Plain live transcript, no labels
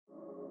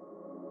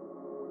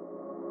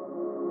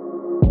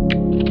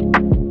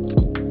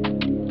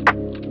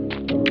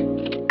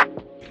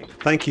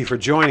Thank you for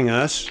joining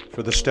us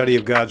for the study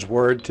of God's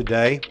Word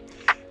today.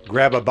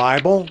 Grab a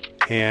Bible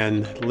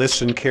and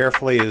listen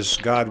carefully as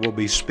God will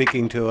be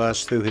speaking to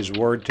us through His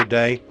Word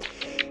today.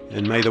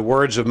 And may the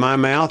words of my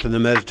mouth and the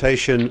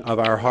meditation of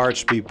our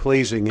hearts be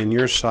pleasing in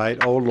your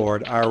sight, O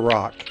Lord, our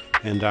rock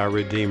and our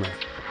Redeemer.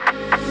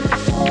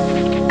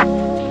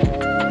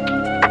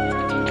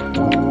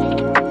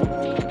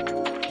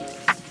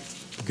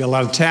 We've got a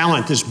lot of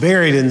talent that's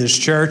buried in this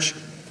church.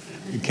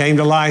 It came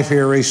to life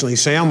here recently.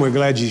 Sam, we're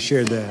glad you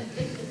shared that.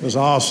 It was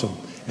awesome.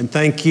 And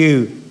thank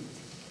you,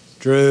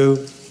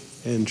 Drew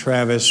and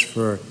Travis,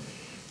 for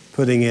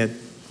putting it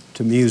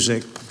to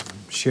music,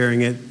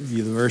 sharing it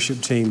with the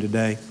worship team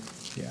today.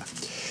 Yeah.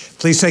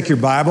 Please take your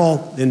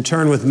Bible and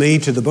turn with me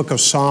to the book of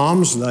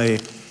Psalms, the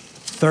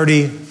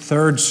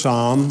 33rd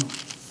Psalm.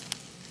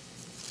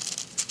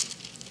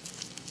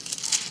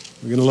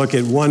 We're going to look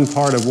at one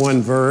part of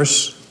one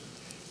verse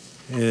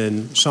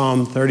in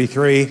Psalm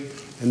 33.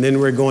 And then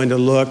we're going to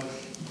look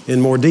in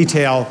more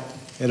detail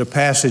at a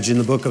passage in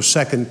the book of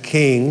 2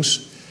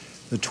 Kings,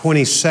 the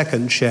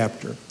 22nd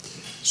chapter.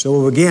 So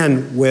we'll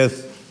begin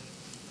with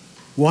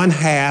one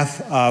half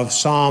of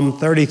Psalm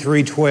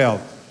 33:12.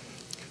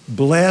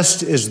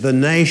 Blessed is the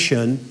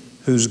nation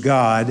whose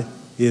God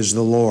is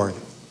the Lord.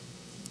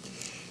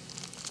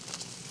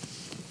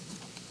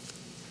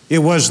 It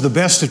was the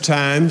best of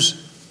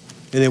times,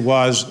 and it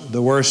was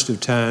the worst of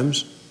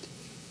times.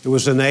 It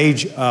was an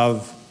age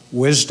of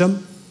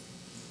wisdom.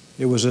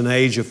 It was an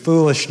age of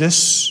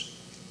foolishness.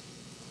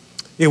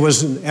 It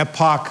was an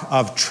epoch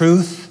of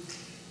truth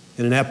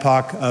and an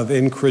epoch of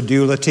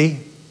incredulity.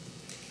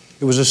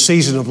 It was a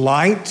season of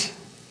light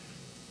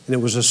and it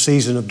was a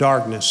season of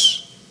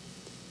darkness.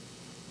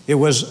 It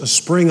was a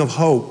spring of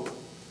hope.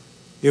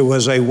 It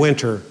was a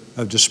winter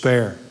of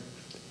despair.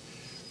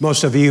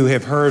 Most of you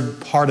have heard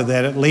part of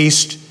that at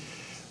least.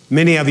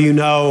 Many of you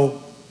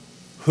know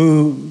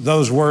who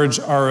those words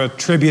are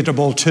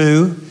attributable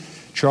to.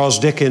 Charles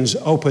Dickens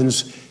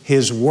opens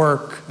his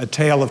work, A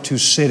Tale of Two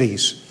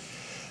Cities,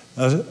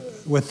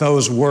 with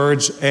those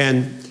words.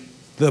 And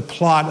the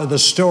plot of the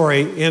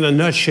story, in a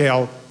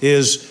nutshell,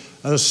 is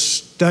a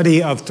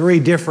study of three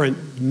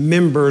different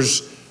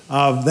members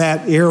of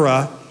that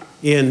era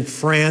in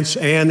France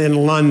and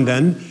in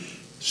London.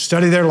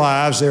 Study their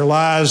lives. Their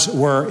lives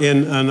were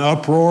in an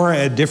uproar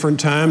at different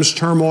times,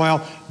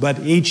 turmoil, but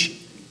each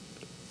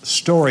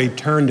story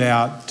turned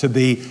out to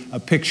be a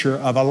picture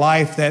of a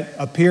life that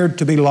appeared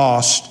to be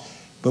lost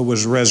but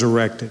was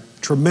resurrected.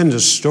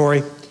 Tremendous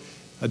story,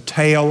 a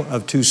tale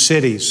of two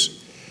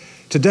cities.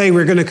 Today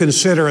we're going to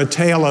consider a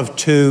tale of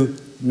two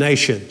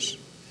nations,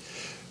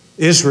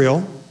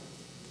 Israel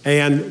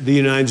and the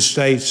United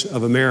States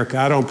of America.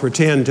 I don't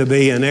pretend to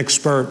be an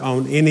expert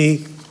on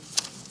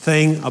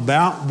anything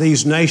about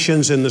these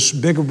nations in this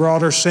bigger,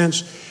 broader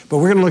sense, but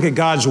we're going to look at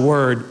God's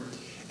Word,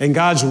 and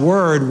God's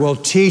Word will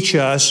teach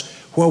us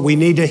what we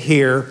need to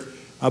hear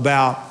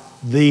about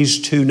these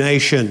two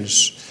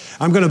nations.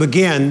 I'm going to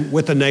begin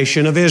with the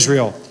nation of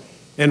Israel,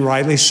 and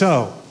rightly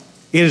so.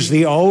 It is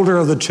the older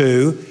of the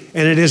two,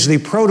 and it is the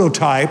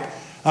prototype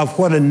of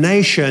what a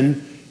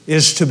nation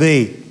is to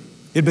be.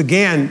 It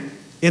began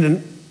in a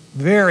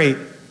very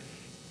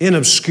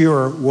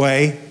inobscure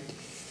way.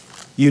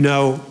 You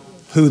know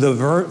who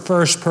the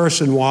first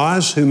person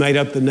was who made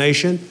up the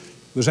nation.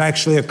 It was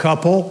actually a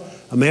couple,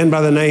 a man by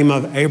the name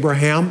of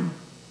Abraham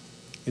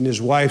and his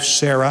wife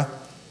Sarah.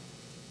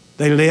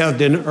 They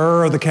lived in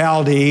Ur of the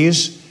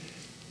Chaldees.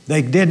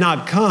 They did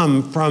not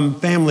come from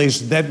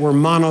families that were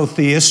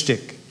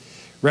monotheistic.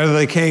 Rather,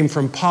 they came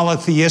from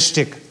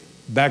polytheistic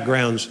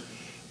backgrounds.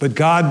 But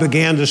God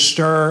began to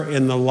stir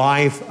in the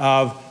life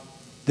of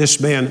this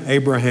man,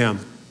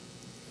 Abraham.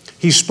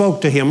 He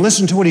spoke to him.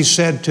 Listen to what he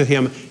said to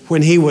him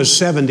when he was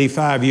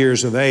 75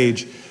 years of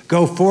age.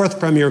 Go forth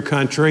from your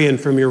country and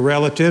from your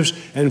relatives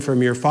and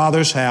from your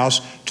father's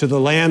house to the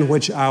land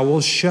which I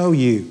will show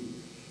you.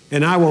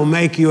 And I will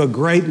make you a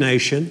great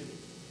nation,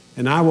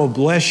 and I will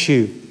bless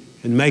you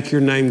and make your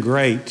name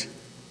great.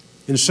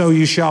 And so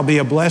you shall be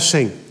a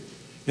blessing.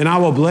 And I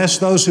will bless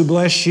those who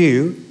bless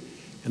you,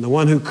 and the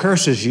one who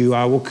curses you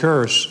I will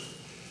curse.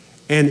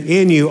 And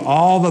in you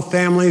all the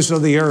families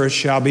of the earth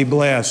shall be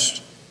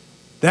blessed.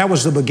 That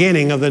was the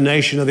beginning of the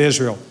nation of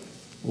Israel.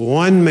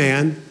 One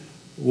man,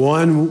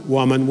 one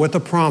woman with a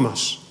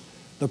promise.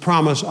 The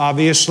promise,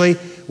 obviously,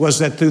 was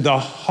that through the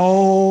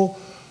whole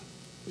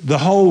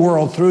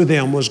world through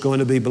them was going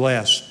to be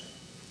blessed.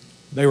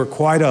 They were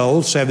quite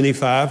old,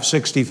 75,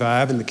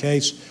 65 in the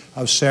case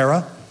of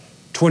Sarah.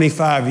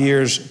 25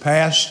 years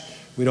passed.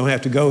 We don't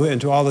have to go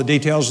into all the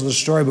details of the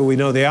story, but we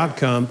know the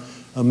outcome.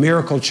 A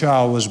miracle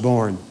child was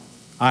born,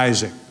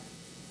 Isaac.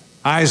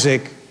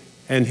 Isaac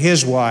and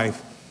his wife,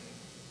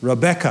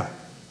 Rebekah,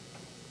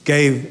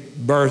 gave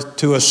birth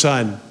to a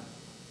son.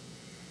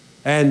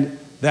 And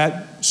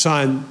that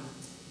son,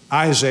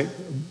 Isaac,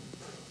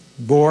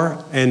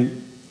 bore,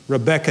 and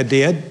Rebekah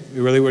did.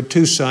 There really were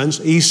two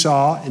sons,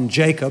 Esau and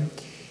Jacob.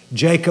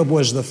 Jacob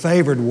was the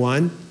favored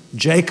one.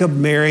 Jacob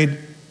married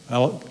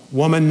a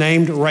woman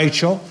named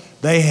Rachel.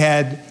 They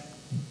had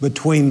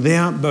between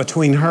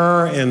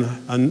her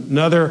and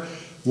another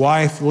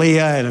wife,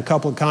 Leah, and a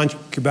couple of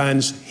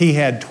concubines, he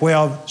had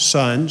 12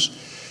 sons.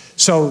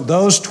 So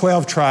those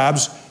 12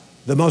 tribes,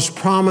 the most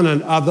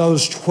prominent of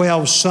those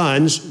 12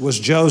 sons was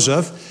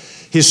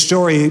Joseph. His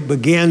story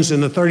begins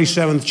in the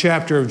 37th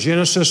chapter of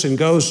Genesis and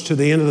goes to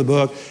the end of the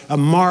book, a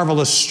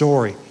marvelous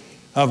story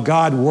of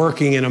God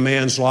working in a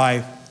man's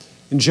life.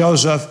 And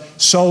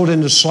Joseph sold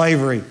into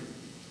slavery.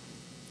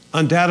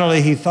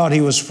 Undoubtedly, he thought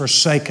he was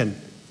forsaken.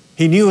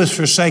 He knew he was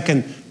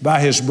forsaken by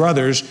his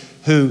brothers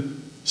who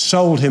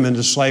sold him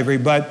into slavery,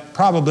 but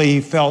probably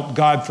he felt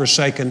God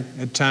forsaken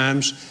at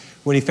times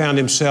when he found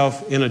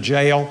himself in a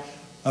jail,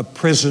 a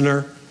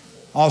prisoner,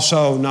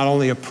 also not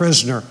only a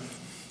prisoner,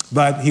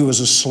 but he was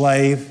a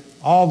slave.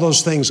 All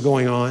those things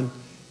going on.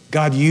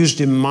 God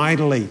used him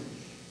mightily.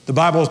 The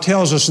Bible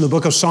tells us in the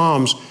book of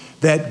Psalms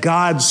that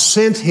God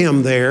sent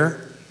him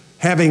there,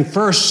 having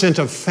first sent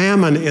a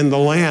famine in the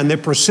land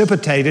that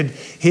precipitated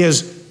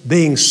his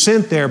being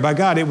sent there by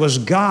God. It was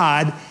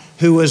God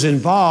who was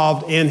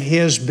involved in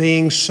his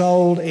being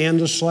sold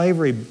into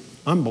slavery.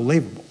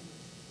 Unbelievable.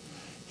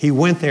 He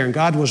went there and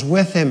God was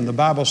with him, the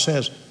Bible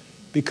says,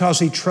 because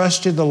he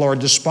trusted the Lord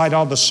despite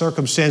all the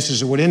circumstances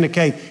that would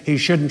indicate he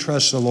shouldn't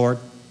trust the Lord.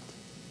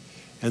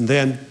 And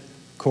then,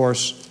 of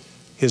course,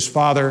 his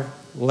father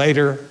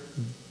later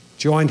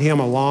joined him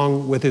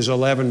along with his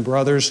 11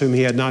 brothers whom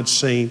he had not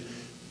seen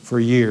for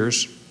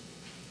years.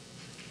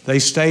 They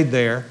stayed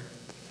there,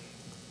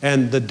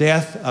 and the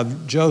death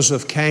of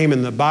Joseph came,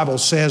 and the Bible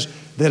says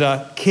that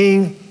a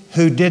king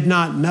who did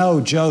not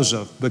know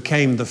Joseph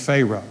became the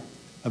Pharaoh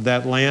of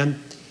that land,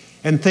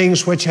 and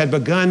things which had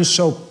begun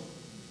so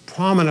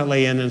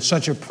prominently and in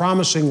such a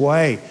promising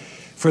way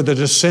for the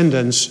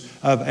descendants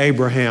of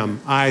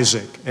Abraham,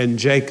 Isaac, and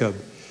Jacob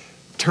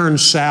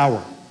turned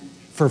sour.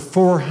 For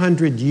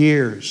 400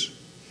 years,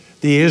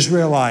 the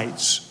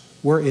Israelites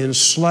were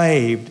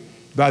enslaved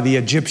by the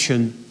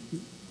Egyptian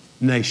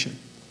nation.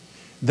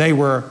 They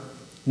were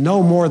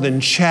no more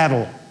than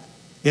chattel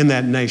in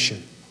that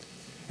nation.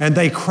 And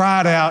they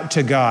cried out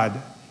to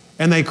God,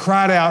 and they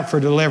cried out for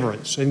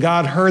deliverance. And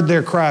God heard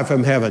their cry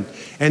from heaven,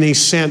 and He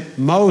sent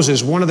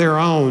Moses, one of their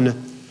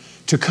own,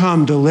 to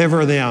come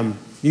deliver them.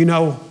 You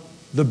know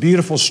the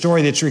beautiful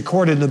story that's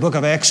recorded in the book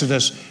of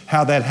Exodus,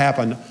 how that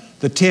happened.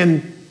 The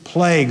 10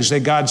 plagues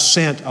that God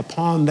sent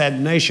upon that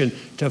nation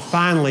to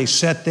finally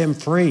set them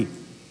free.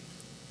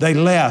 They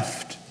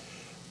left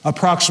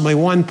approximately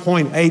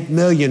 1.8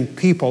 million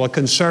people, a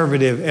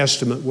conservative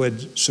estimate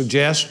would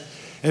suggest.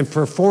 And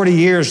for 40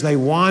 years they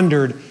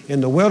wandered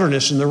in the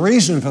wilderness. And the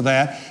reason for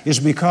that is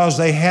because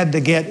they had to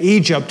get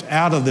Egypt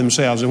out of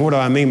themselves. And what do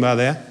I mean by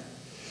that?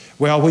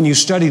 Well, when you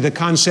study the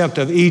concept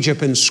of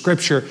Egypt in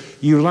Scripture,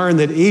 you learn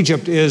that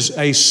Egypt is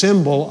a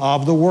symbol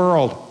of the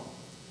world.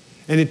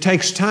 And it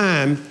takes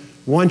time,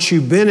 once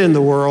you've been in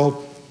the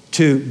world,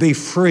 to be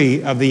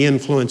free of the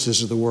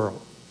influences of the world.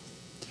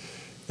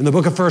 In the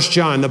book of 1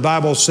 John, the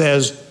Bible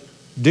says,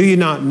 "Do you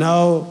not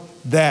know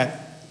that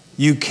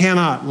you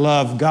cannot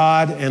love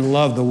God and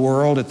love the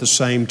world at the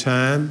same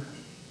time?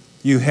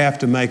 You have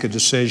to make a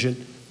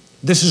decision."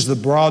 This is the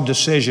broad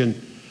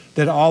decision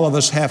that all of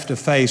us have to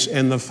face,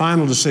 and the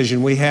final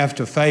decision we have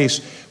to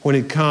face when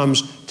it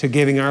comes to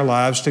giving our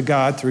lives to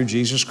God through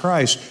Jesus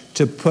Christ,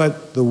 to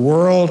put the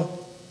world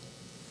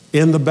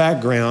in the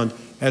background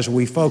as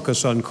we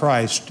focus on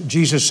Christ.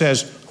 Jesus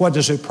says, "What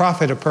does it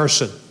profit a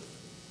person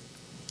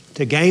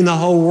to gain the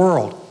whole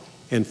world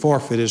and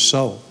forfeit his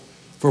soul?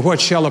 For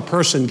what shall a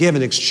person give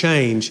in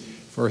exchange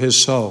for his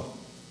soul?"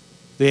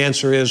 The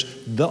answer is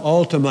the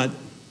ultimate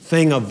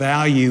thing of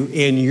value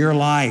in your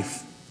life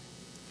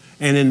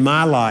and in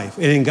my life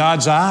and in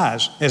God's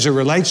eyes as it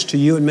relates to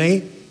you and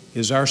me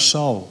is our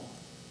soul.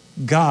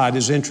 God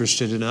is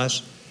interested in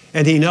us,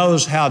 and He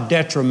knows how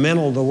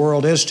detrimental the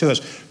world is to us.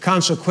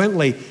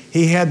 Consequently,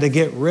 He had to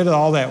get rid of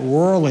all that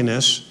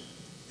worldliness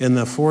in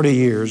the 40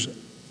 years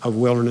of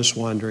wilderness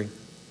wandering.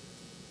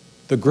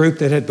 The group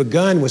that had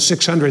begun with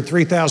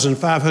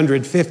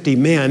 603,550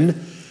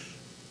 men,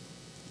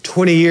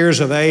 20 years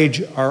of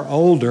age or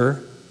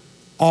older,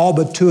 all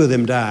but 2 of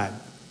them died.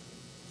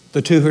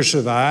 The 2 who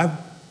survived,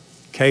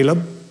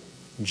 Caleb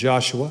and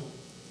Joshua.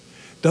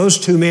 Those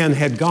 2 men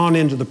had gone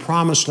into the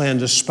promised land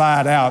to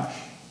spy it out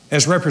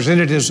as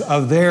representatives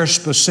of their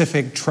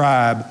specific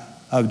tribe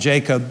of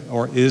Jacob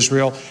or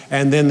Israel,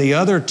 and then the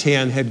other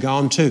 10 had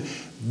gone too.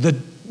 The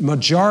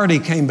majority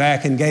came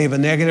back and gave a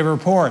negative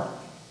report.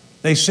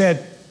 They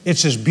said,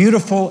 "It's as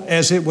beautiful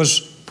as it was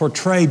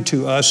portrayed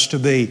to us to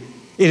be.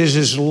 It is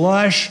as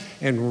lush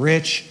and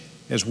rich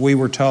as we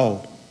were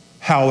told.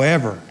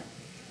 However,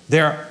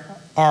 there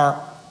are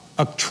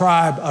a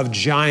tribe of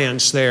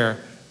giants there.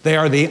 They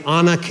are the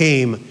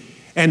Anakim.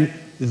 And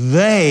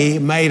they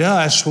made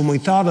us, when we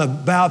thought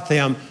about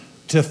them,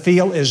 to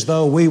feel as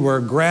though we were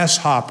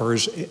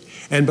grasshoppers.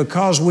 And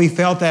because we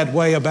felt that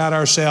way about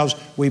ourselves,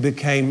 we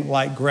became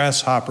like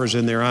grasshoppers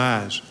in their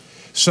eyes."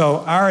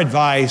 So our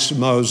advice,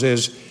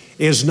 Moses,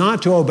 is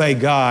not to obey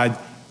God.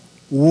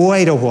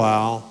 Wait a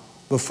while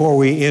before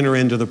we enter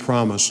into the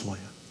promised land.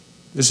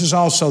 This is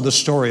also the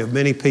story of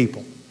many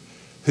people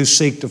who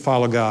seek to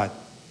follow God.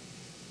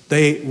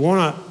 They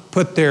want to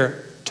put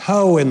their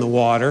toe in the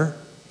water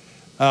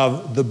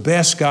of the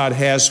best God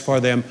has for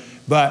them,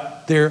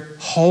 but they're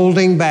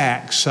holding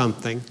back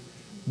something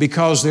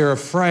because they're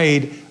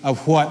afraid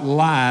of what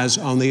lies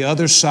on the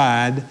other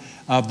side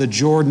of the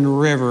Jordan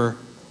River,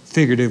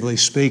 figuratively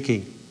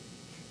speaking.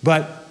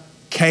 But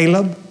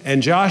Caleb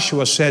and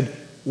Joshua said,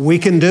 we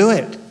can do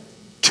it.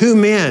 2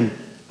 men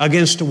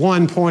against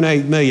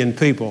 1.8 million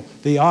people.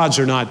 The odds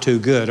are not too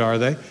good, are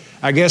they?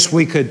 I guess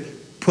we could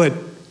put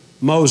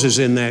Moses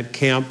in that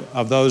camp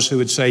of those who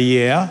would say,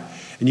 yeah,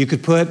 and you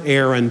could put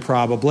Aaron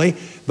probably,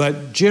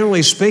 but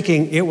generally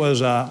speaking, it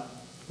was a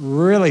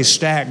really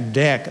stacked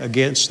deck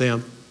against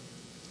them.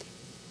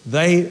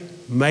 They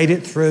made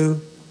it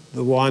through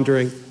the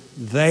wandering.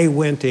 They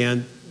went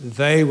in.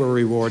 They were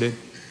rewarded.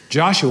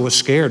 Joshua was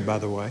scared, by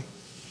the way.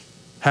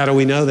 How do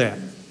we know that?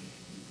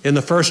 In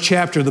the first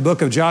chapter of the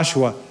book of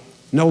Joshua,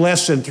 no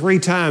less than 3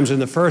 times in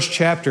the first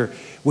chapter,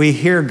 we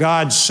hear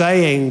God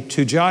saying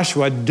to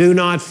Joshua, do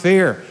not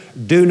fear,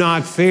 do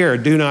not fear,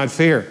 do not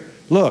fear.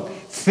 Look,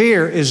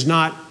 fear is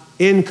not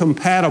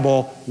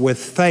incompatible with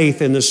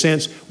faith in the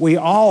sense we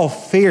all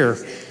fear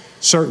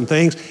certain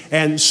things,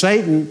 and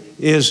Satan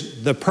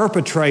is the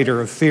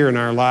perpetrator of fear in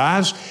our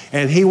lives,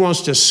 and he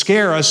wants to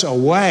scare us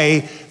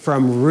away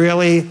from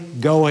really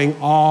going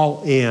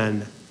all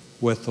in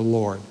with the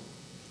Lord.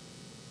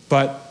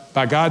 But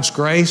by God's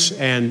grace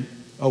and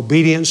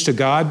obedience to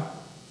God,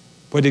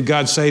 what did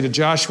God say to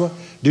Joshua?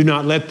 Do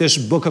not let this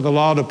book of the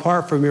law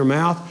depart from your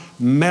mouth.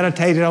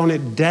 Meditate on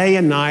it day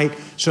and night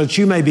so that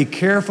you may be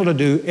careful to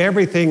do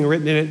everything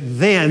written in it.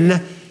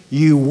 Then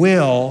you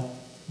will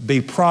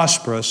be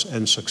prosperous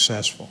and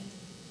successful.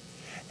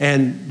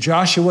 And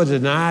Joshua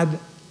denied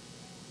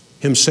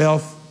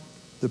himself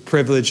the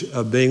privilege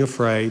of being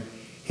afraid.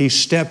 He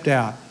stepped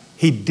out.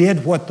 He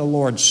did what the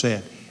Lord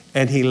said,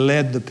 and he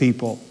led the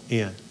people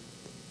in.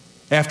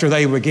 After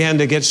they began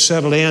to get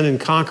settled in and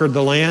conquered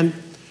the land,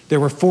 there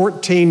were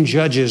 14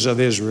 judges of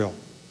Israel,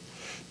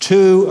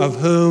 2 of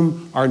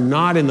whom are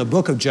not in the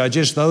book of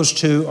Judges. Those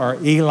 2 are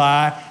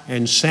Eli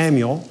and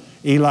Samuel.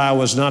 Eli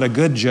was not a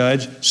good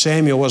judge.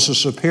 Samuel was a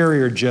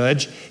superior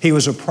judge. He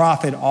was a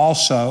prophet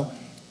also.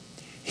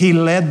 He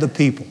led the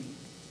people.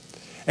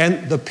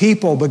 And the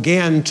people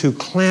began to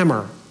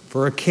clamor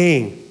for a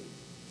king.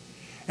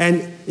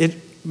 And it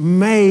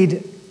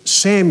made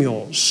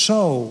Samuel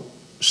so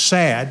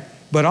sad,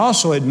 but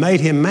also it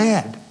made him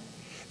mad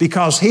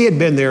because he had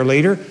been their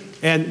leader.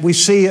 And we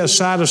see a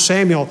side of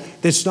Samuel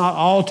that's not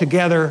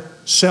altogether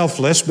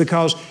selfless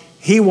because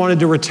he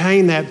wanted to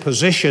retain that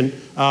position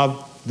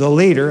of the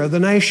leader of the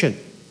nation.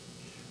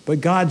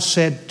 But God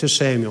said to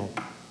Samuel,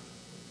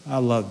 I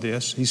love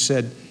this. He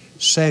said,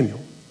 Samuel,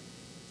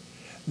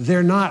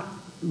 they're not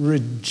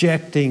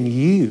rejecting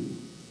you,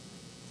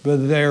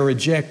 but they're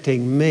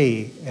rejecting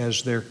me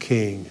as their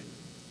king.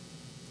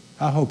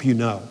 I hope you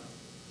know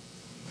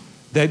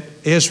that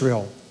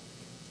Israel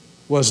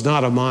was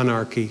not a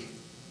monarchy.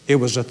 It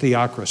was a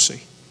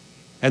theocracy.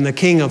 And the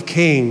King of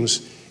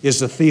Kings is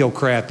the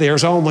theocrat.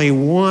 There's only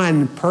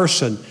one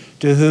person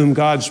to whom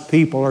God's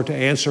people are to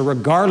answer,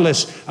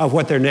 regardless of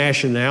what their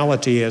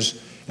nationality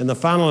is. In the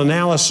final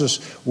analysis,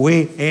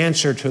 we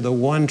answer to the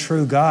one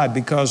true God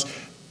because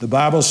the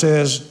Bible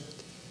says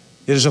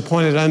it is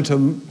appointed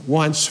unto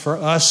once for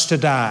us to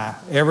die.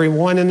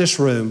 Everyone in this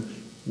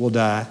room will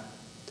die.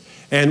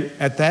 And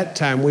at that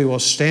time, we will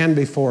stand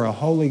before a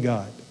holy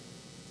God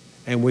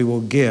and we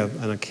will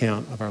give an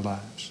account of our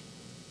lives.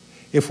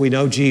 If we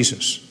know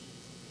Jesus,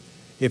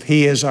 if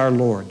He is our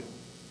Lord,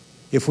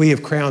 if we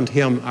have crowned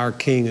Him our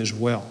King as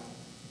well,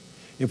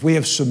 if we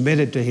have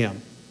submitted to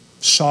Him,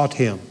 sought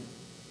Him,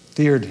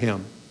 feared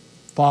Him,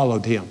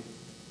 followed Him,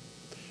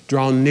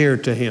 drawn near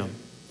to Him,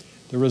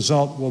 the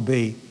result will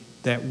be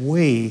that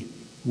we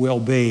will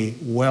be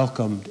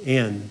welcomed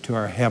into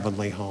our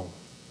heavenly home.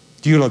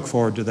 Do you look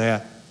forward to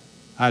that?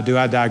 I do.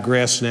 I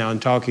digress now in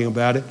talking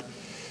about it,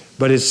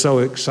 but it's so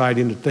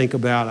exciting to think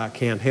about. I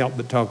can't help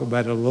but talk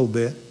about it a little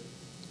bit.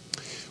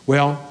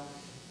 Well,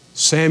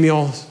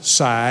 Samuel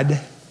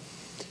sighed,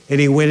 and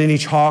he went and he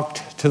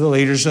talked to the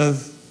leaders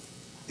of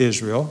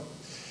Israel,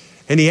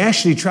 and he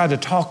actually tried to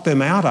talk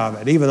them out of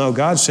it, even though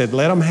God said,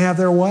 let them have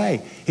their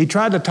way. He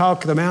tried to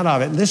talk them out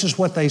of it, and this is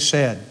what they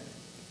said.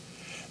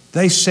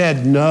 They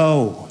said,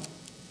 no,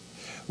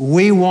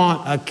 we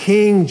want a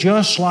king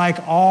just like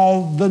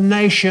all the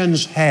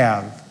nations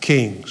have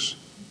kings.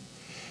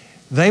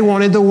 They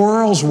wanted the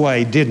world's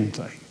way, didn't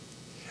they?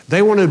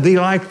 They wanted to be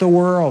like the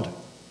world.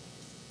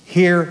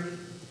 Here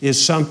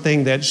is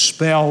something that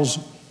spells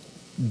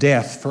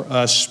death for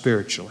us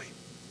spiritually.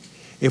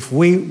 If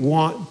we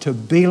want to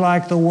be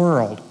like the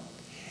world,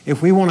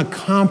 if we want to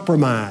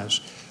compromise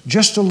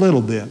just a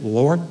little bit,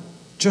 Lord,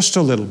 just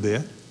a little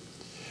bit,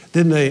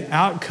 then the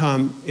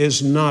outcome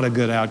is not a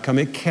good outcome.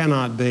 It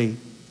cannot be.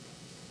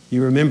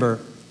 You remember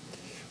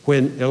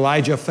when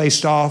Elijah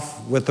faced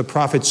off with the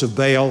prophets of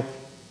Baal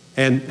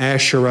and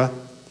Asherah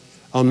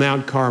on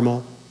Mount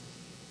Carmel,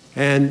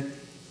 and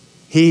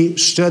he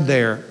stood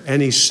there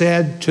and he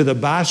said to the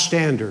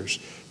bystanders,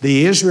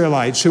 the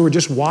Israelites who were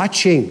just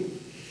watching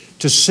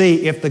to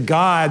see if the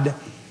God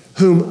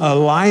whom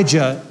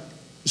Elijah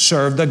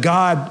served, the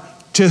God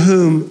to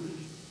whom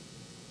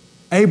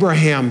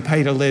Abraham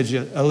paid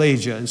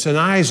allegiance, and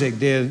Isaac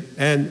did,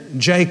 and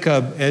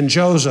Jacob and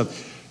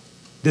Joseph,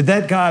 did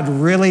that God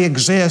really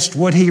exist?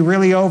 Would he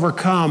really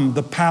overcome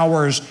the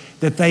powers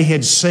that they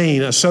had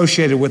seen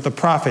associated with the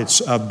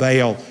prophets of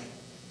Baal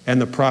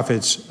and the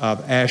prophets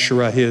of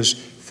Asherah, his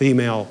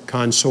female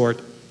consort?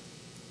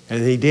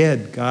 And he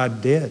did.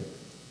 God did.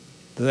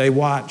 They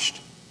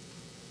watched.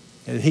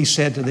 And he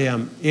said to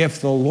them,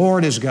 if the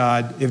Lord is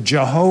God, if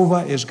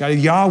Jehovah is God, if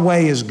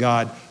Yahweh is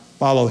God,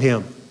 follow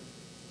him.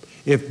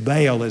 If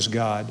Baal is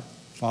God,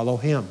 follow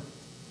him.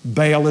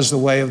 Baal is the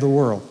way of the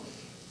world.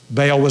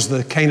 Baal was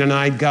the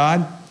Canaanite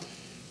god.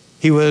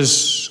 He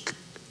was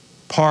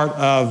part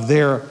of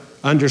their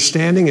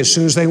understanding as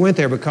soon as they went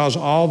there, because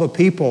all the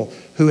people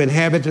who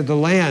inhabited the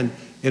land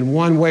in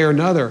one way or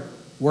another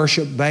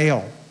worshiped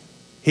Baal.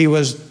 He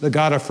was the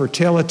god of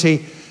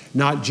fertility,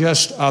 not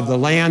just of the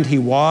land. He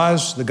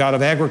was the god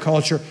of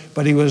agriculture,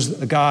 but he was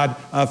the god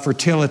of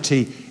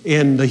fertility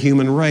in the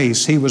human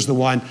race. He was the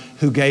one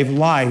who gave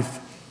life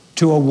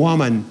to a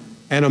woman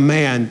and a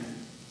man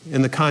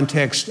in the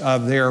context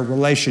of their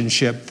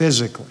relationship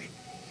physically.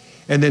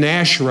 And then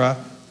Asherah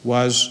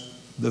was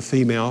the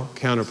female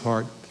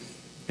counterpart.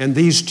 And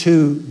these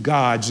two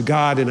gods,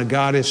 God and a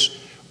goddess,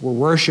 were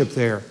worshiped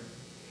there.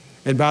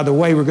 And by the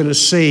way, we're going to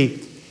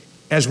see,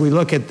 as we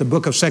look at the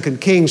book of 2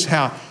 Kings,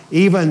 how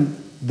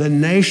even the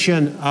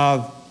nation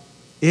of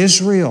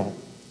Israel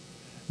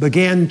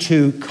began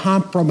to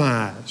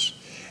compromise.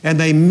 And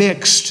they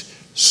mixed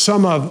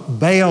some of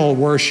Baal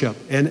worship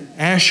and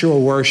Asherah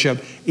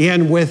worship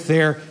in with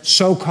their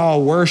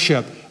so-called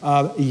worship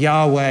of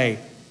Yahweh,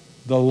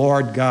 the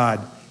Lord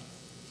God.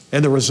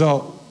 And the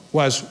result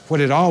was what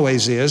it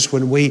always is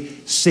when we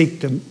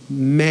seek to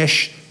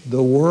mesh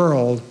the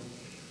world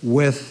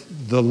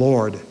with the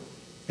Lord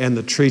and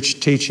the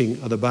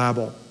teaching of the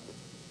Bible.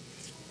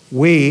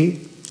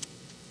 We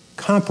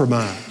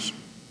compromise.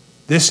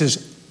 This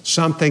is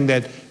something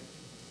that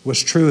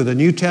was true of the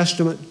New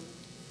Testament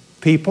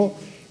people,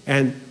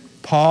 and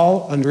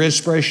Paul, under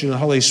inspiration of the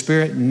Holy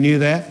Spirit, knew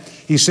that.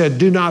 He said,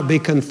 do not be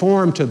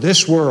conformed to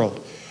this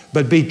world,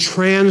 but be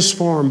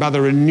transformed by the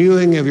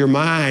renewing of your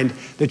mind,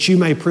 that you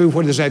may prove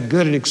what is that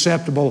good and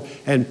acceptable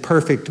and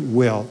perfect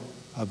will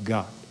of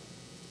God.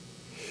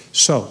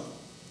 So,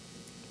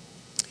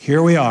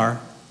 here we are.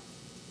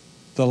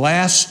 The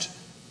last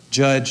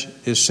judge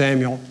is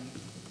Samuel.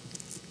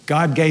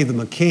 God gave them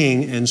a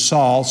king in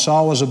Saul.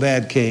 Saul was a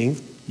bad king.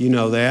 You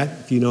know that,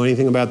 if you know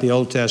anything about the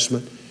Old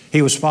Testament.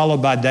 He was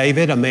followed by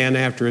David, a man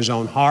after his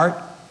own heart.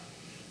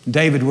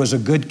 David was a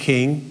good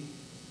king,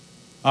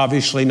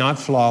 obviously not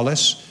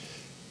flawless.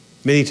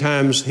 Many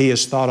times he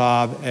is thought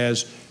of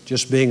as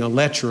just being a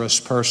lecherous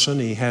person.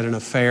 He had an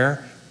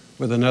affair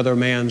with another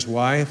man's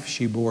wife.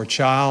 She bore a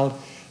child.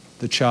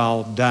 The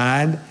child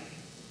died.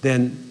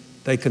 Then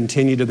they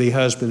continued to be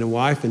husband and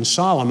wife, and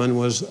Solomon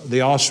was the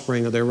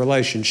offspring of their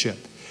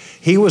relationship.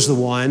 He was the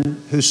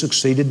one who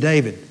succeeded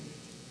David,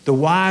 the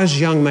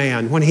wise young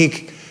man. When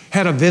he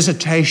had a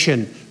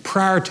visitation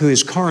prior to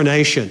his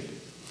coronation,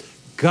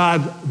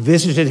 God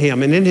visited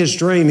him, and in his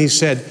dream he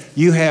said,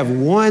 you have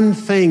one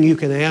thing you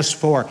can ask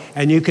for,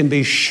 and you can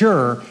be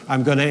sure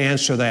I'm going to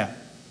answer that.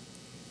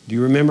 Do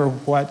you remember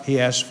what he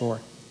asked for?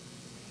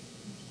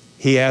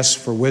 He asked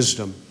for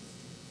wisdom.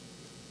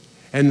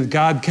 And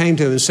God came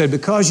to him and said,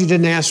 because you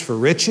didn't ask for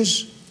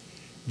riches,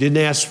 didn't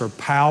ask for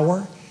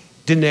power,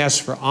 didn't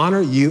ask for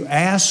honor, you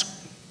asked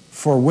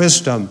for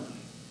wisdom,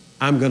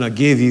 I'm going to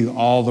give you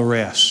all the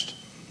rest.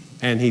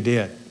 And he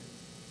did.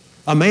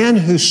 A man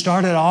who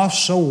started off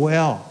so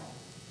well,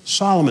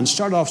 Solomon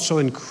started off so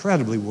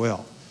incredibly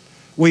well.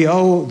 We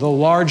owe the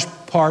large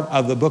part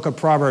of the book of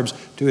Proverbs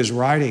to his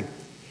writing.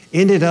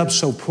 Ended up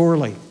so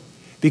poorly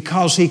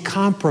because he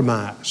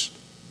compromised.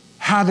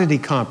 How did he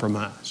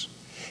compromise?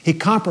 He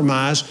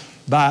compromised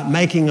by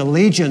making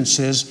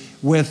allegiances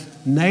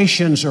with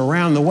nations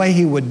around. The way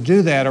he would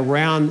do that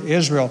around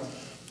Israel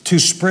to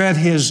spread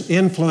his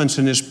influence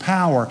and his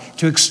power,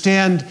 to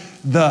extend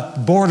the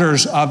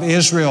borders of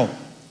Israel.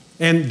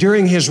 And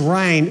during his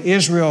reign,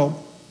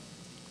 Israel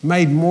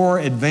made more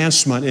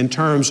advancement in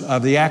terms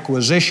of the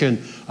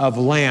acquisition of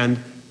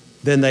land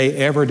than they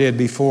ever did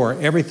before.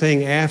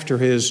 Everything after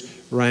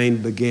his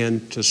reign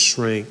began to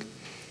shrink.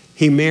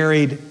 He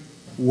married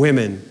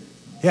women.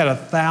 He had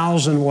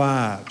 1,000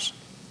 wives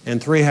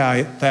and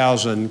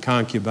 3,000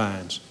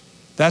 concubines.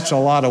 That's a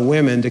lot of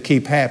women to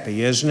keep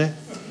happy, isn't it?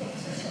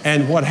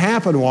 And what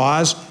happened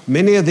was,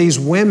 many of these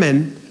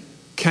women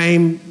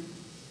came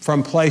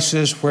from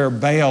places where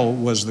Baal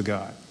was the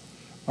god,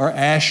 or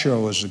Asherah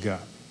was the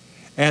god.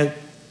 And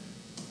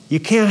you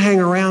can't hang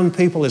around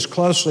people as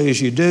closely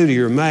as you do to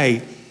your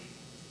mate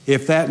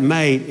if that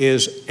mate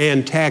is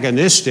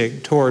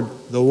antagonistic toward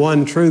the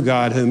one true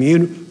God whom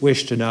you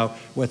wish to know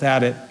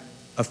without it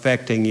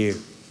affecting you.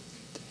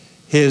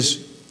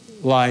 His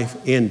life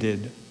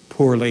ended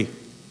poorly.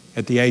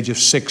 at the age of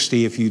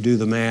 60, if you do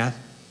the math.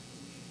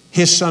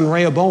 His son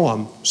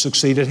Rehoboam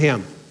succeeded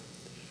him.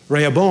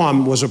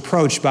 Rehoboam was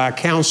approached by a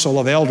council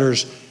of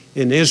elders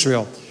in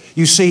Israel.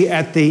 You see,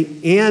 at the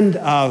end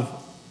of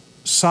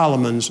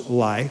Solomon's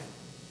life,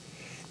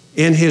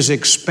 in his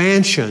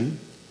expansion,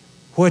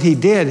 what he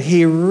did,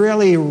 he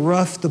really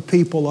roughed the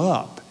people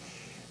up.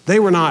 They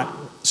were not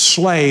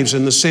slaves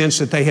in the sense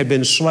that they had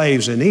been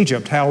slaves in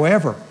Egypt.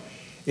 However,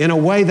 in a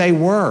way they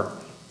were.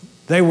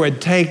 They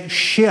would take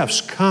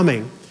shifts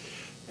coming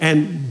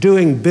and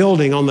doing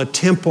building on the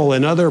temple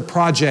and other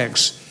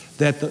projects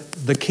that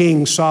the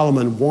King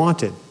Solomon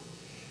wanted.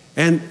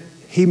 And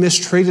he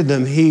mistreated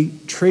them. He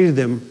treated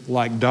them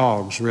like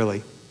dogs,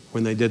 really,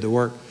 when they did the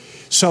work.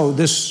 So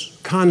this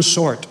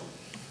consort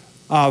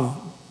of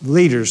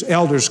leaders,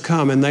 elders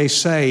come, and they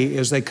say,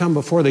 as they come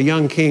before the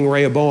young king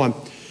Rehoboam,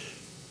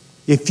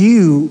 if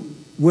you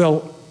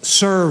will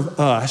serve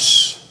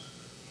us,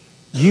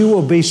 you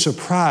will be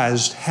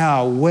surprised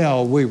how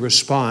well we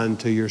respond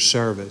to your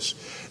service.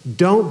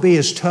 Don't be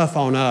as tough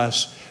on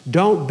us.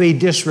 Don't be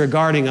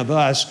disregarding of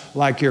us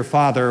like your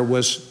father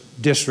was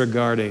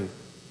disregarding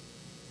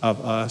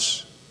of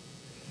us.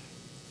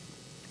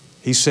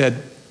 He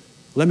said,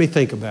 let me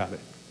think about it.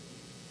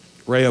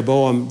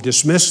 Rehoboam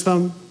dismissed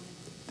them.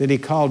 Then he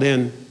called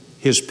in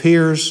his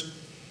peers.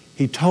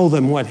 He told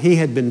them what he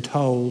had been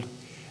told.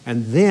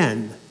 And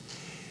then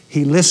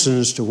he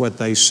listens to what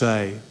they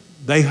say.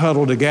 They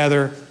huddled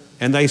together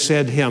and they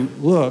said to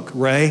him, look,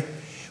 Ray,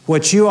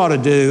 what you ought to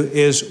do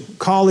is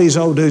call these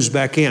old dudes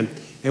back in.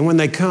 And when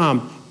they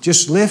come,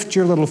 just lift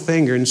your little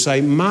finger and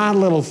say, my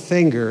little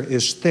finger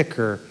is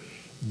thicker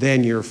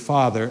than your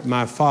father,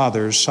 my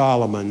father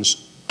Solomon's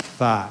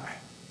thigh.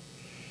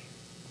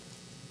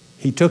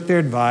 He took their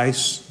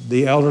advice.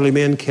 The elderly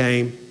men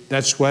came.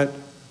 That's what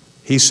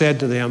he said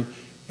to them.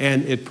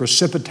 And it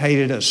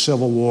precipitated a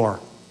civil war.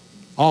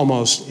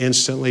 Almost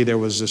instantly there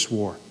was this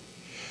war.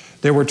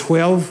 There were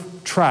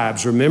 12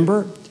 tribes,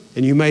 remember?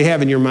 And you may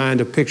have in your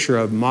mind a picture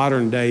of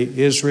modern day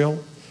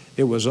Israel.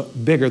 It was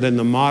bigger than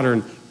the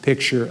modern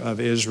picture of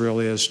Israel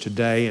is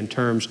today in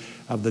terms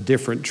of the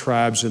different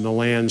tribes and the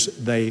lands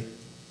they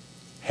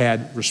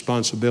had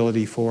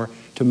responsibility for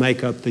to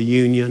make up the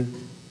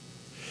union.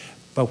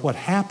 But what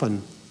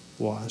happened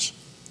was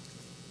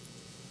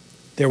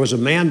there was a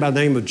man by the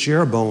name of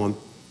Jeroboam.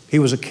 He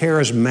was a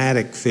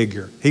charismatic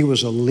figure. He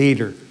was a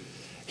leader.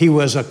 He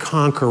was a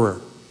conqueror.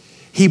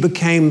 He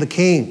became the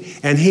king,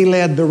 and he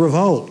led the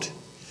revolt.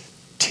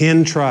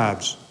 10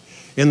 tribes.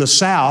 In the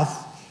south,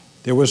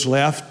 there was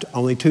left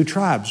only 2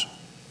 tribes.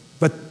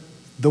 But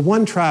the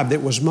one tribe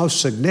that was most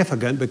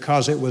significant,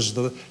 because it was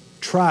the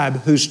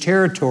tribe whose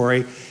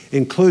territory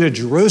included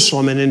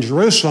Jerusalem, and in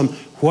Jerusalem,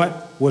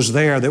 what was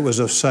there that was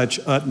of such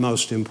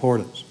utmost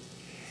importance?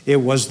 It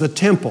was the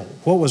temple.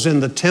 What was in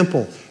the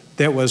temple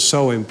that was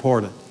so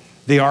important?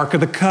 The Ark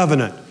of the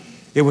Covenant.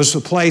 It was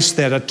the place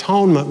that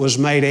atonement was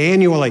made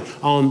annually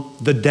on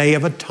the Day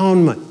of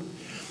Atonement.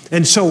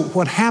 And so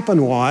what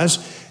happened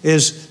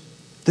is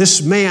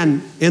this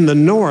man in the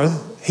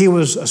north, he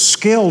was a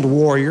skilled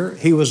warrior.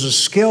 He was a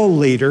skilled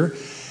leader.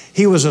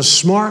 He was a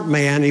smart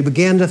man. He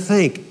began to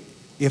think,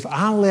 if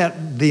I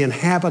let the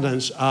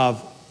inhabitants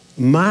of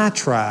my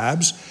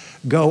tribes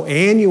go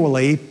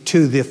annually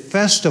to the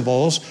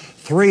festivals,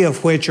 3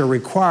 of which are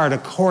required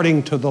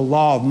according to the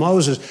law of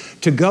Moses,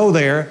 to go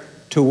there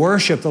to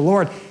worship the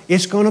Lord,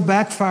 it's going to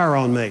backfire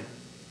on me.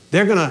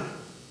 They're going to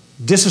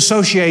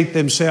disassociate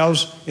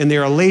themselves in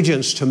their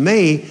allegiance to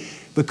me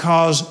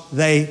because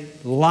they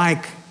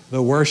like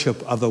the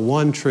worship of the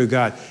one true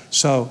God.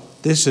 So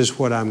this is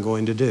what I'm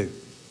going to do.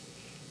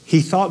 He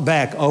thought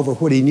back over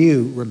what he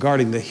knew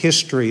regarding the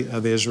history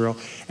of Israel,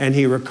 and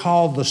he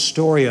recalled the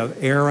story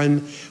of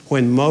Aaron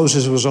when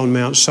Moses was on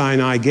Mount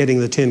Sinai getting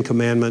the 10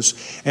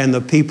 Commandments, and the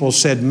people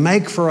said,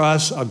 make for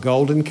us a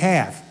golden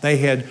calf. They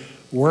had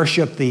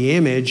worshiped the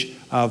image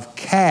of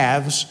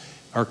calves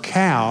or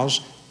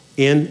cows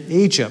in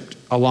Egypt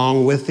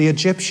along with the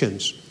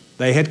Egyptians.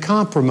 They had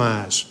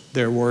compromised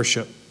their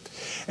worship.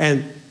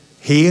 And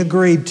he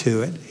agreed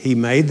to it. He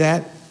made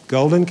that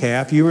golden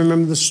calf. You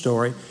remember the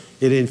story.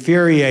 It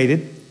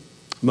infuriated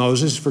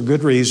Moses for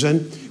good reason.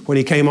 When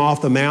he came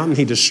off the mountain,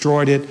 he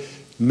destroyed it,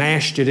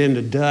 mashed it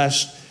into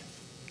dust,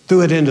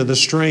 threw it into the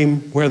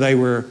stream where they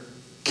were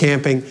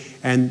camping,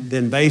 and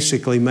then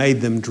basically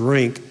made them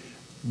drink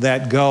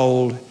that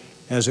gold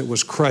as it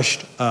was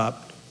crushed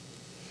up.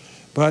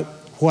 But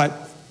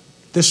what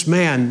this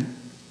man,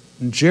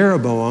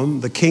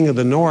 Jeroboam, the king of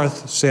the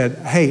north, said,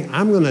 hey,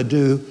 I'm going to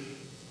do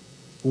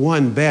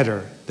one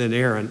better than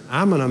Aaron.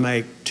 I'm going to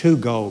make 2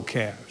 gold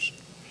calves.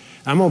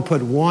 I'm going to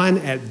put one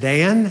at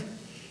Dan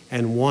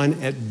and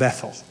one at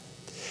Bethel.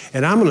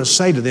 And I'm going to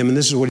say to them, and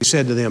this is what he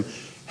said to them,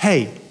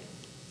 hey,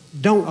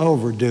 don't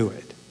overdo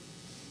it.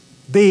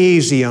 Be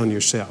easy on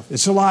yourself.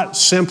 It's a lot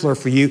simpler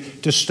for you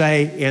to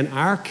stay in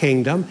our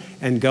kingdom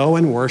and go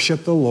and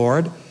worship the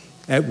Lord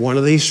at one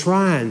of these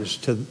shrines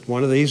to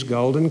one of these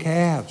golden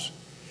calves.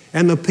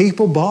 And the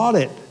people bought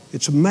it.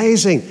 It's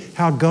amazing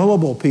how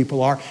gullible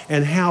people are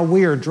and how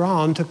we are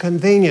drawn to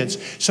convenience.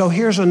 So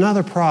here's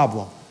another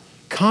problem.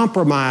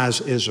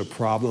 Compromise is a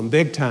problem,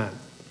 big time.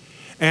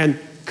 And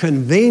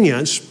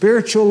convenience,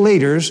 spiritual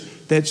leaders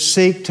that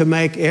seek to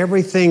make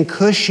everything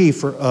cushy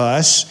for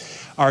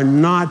us are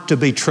not to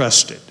be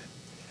trusted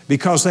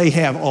because they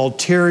have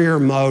ulterior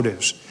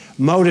motives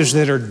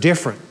that are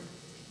different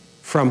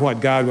from what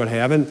God would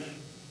have. And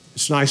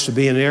it's nice to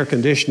be in air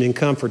conditioning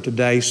comfort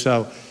today,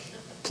 so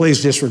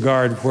please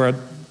disregard what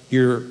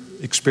you're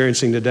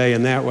experiencing today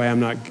in that way.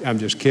 I'm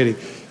just kidding.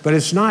 But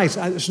it's nice.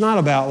 It's not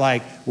about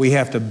like we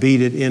have to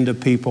beat it into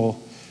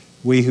people,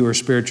 we who are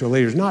spiritual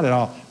leaders. Not at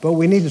all. But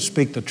we need to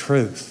speak the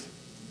truth.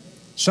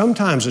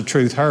 Sometimes the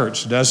truth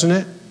hurts, doesn't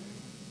it?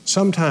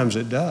 Sometimes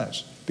it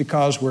does,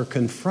 because we're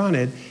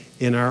confronted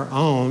in our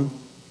own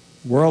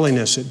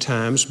worldliness at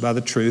times by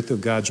the truth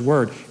of God's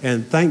Word.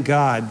 And thank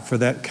God for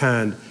that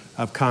kind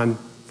of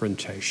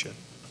confrontation.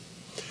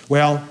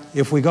 Well,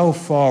 if we go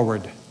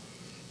forward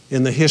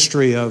in the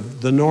history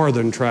of the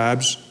northern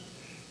tribes,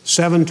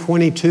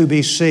 722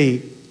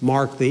 BC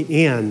marked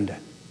the end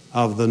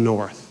of the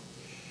north.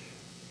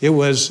 It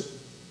was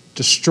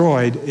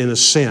destroyed, in a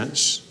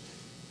sense,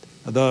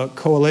 the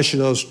coalition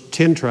of those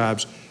 10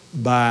 tribes,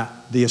 by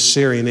the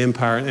Assyrian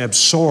Empire and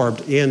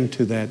absorbed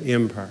into that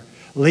empire,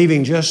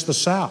 leaving just the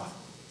south.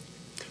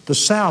 The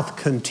south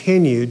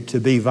continued to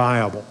be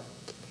viable.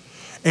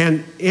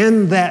 And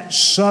in that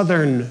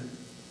southern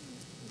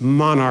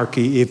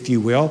monarchy, if you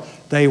will,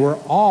 they were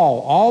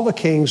all the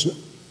kings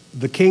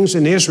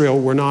in Israel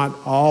were not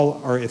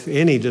all, or if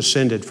any,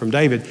 descended from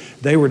David.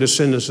 They were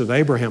descendants of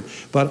Abraham.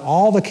 But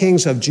all the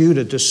kings of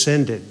Judah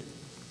descended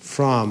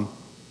from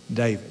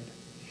David.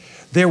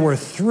 There were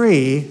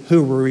 3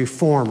 who were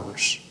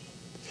reformers.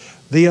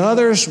 The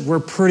others were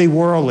pretty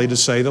worldly, to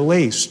say the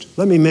least.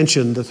 Let me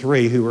mention the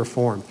 3 who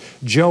reformed.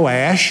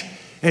 Joash,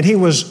 and he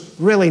was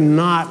really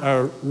not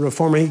a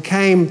reformer. He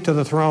came to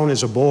the throne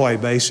as a boy,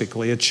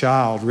 basically, a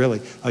child, really,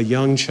 a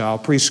young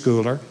child,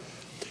 preschooler.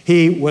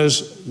 He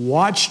was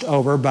watched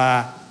over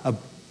by a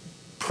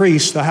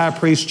priest, the high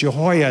priest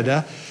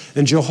Jehoiada,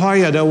 and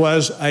Jehoiada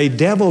was a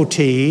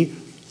devotee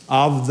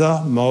of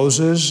the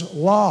Moses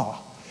law.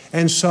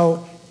 And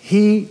so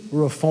he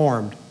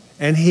reformed,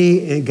 and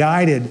he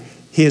guided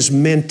his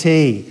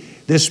mentee,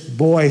 this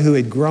boy who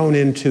had grown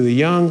into a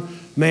young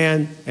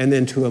man and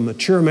then to a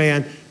mature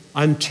man,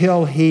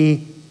 until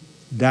he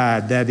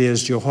died. That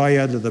is,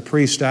 Jehoiada the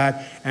priest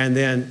died, and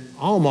then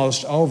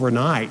almost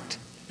overnight,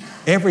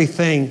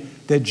 everything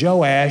that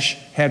Joash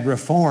had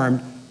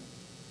reformed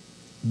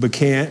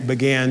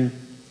began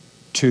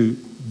to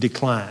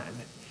decline.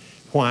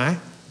 Why?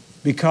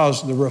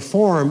 Because the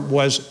reform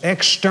was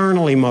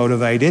externally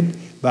motivated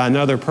by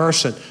another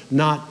person,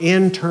 not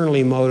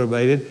internally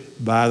motivated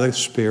by the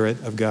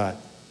Spirit of God.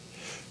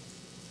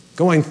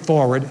 Going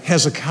forward,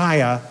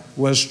 Hezekiah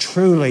was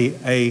truly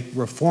a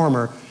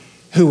reformer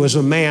who was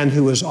a man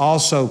who was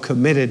also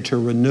committed to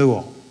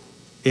renewal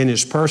in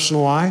his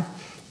personal life,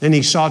 and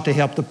he sought to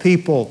help the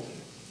people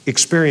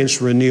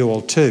experience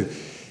renewal too.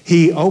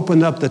 He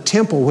opened up the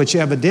temple, which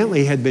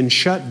evidently had been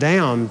shut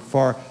down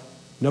for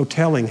no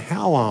telling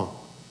how long.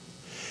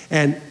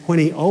 And when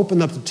he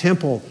opened up the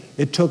temple,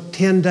 it took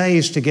 10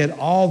 days to get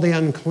all the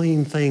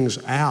unclean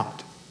things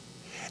out.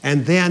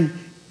 And then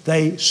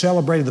they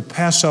celebrated the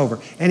Passover.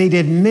 And he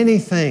did many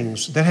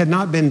things that had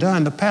not been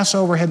done. The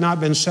Passover had not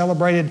been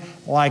celebrated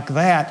like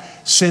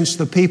that since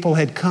the people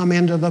had come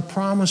into the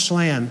Promised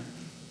Land.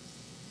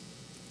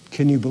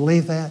 Can you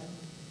believe that?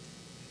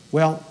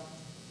 Well,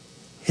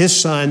 his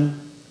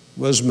son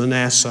was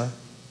Manasseh,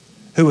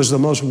 who was the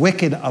most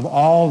wicked of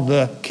all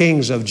the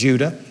kings of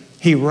Judah.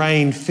 He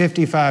reigned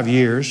 55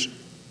 years,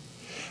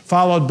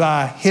 followed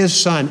by his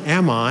son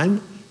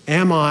Ammon.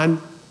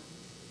 Ammon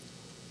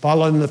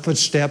followed in the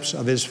footsteps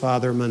of his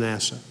father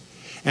Manasseh.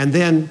 And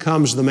then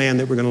comes the man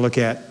that we're going to look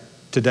at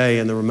today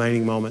in the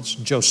remaining moments,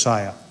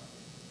 Josiah.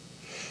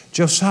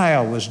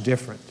 Josiah was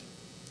different.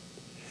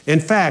 In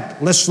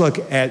fact, let's look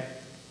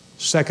at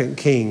 2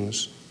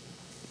 Kings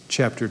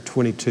chapter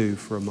 22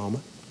 for a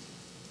moment.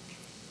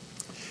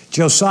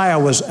 Josiah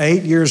was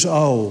 8 years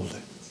old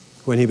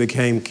when he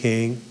became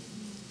king,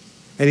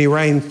 and he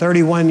reigned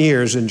 31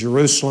 years in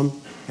Jerusalem,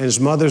 and his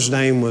mother's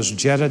name was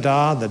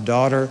Jedidah, the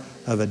daughter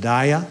of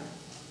Adiah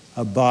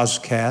of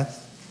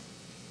Bozkath.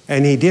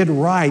 And he did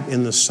right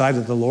in the sight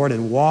of the Lord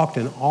and walked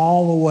in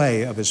all the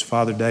way of his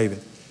father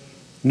David.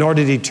 Nor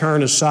did he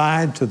turn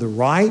aside to the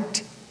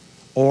right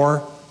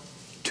or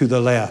to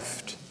the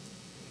left.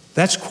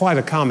 That's quite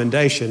a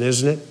commendation,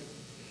 isn't it?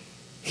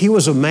 He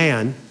was a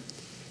man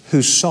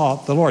who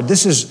sought the Lord.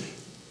 This is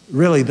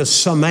really the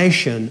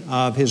summation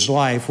of his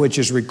life, which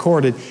is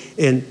recorded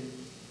in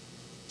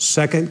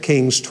 2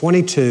 Kings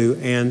 22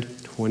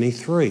 and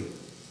 23.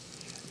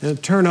 Now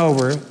turn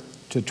over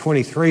to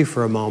 23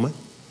 for a moment,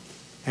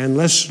 and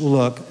let's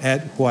look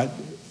at what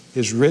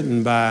is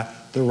written by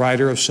the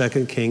writer of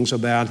 2 Kings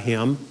about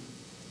him.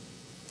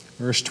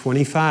 Verse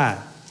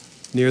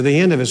 25, near the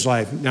end of his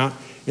life. Now,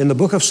 in the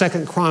book of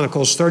 2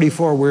 Chronicles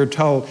 34, we're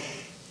told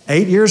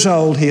 8 years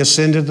old, he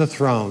ascended the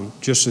throne,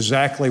 just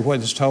exactly what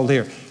is told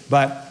here.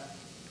 But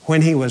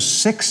when he was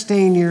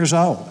 16 years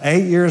old,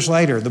 8 years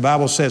later, the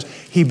Bible says,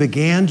 he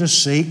began to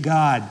seek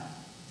God.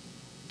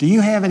 Do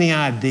you have any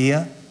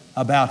idea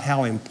about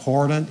how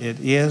important it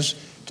is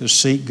to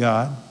seek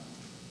God?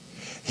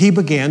 He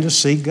began to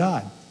seek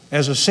God.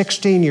 As a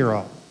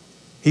 16-year-old,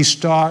 he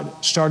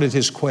started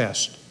his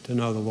quest to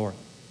know the Lord.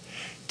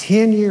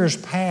 10 years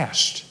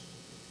passed,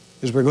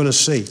 as we're going to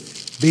see,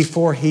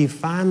 before he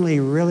finally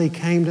really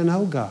came to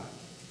know God.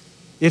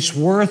 It's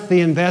worth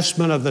the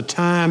investment of the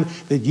time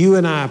that you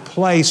and I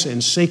place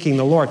in seeking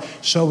the Lord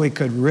so we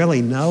could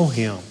really know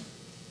Him.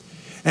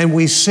 And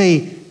we see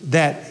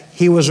that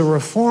he was a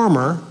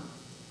reformer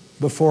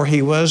before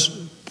he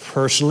was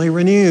personally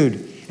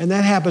renewed. And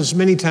that happens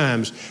many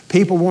times.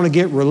 People want to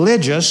get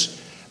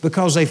religious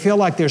because they feel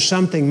like there's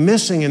something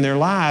missing in their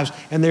lives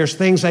and there's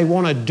things they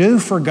want to do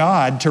for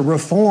God to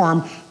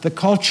reform the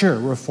culture,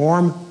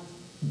 reform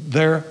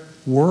their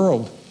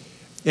world.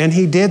 And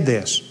he did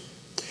this.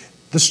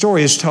 The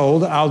story is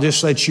told, I'll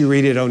just let you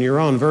read it on your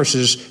own,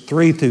 verses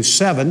 3 through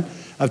 7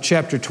 of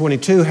chapter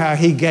 22, how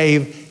he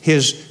gave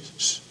his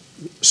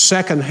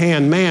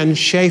second-hand man,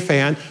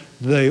 Shaphan,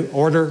 the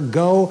order,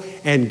 go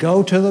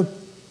to the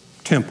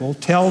temple,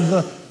 tell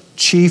the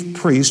chief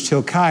priest,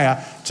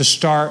 Hilkiah, to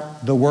start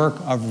the work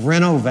of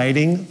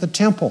renovating the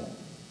temple.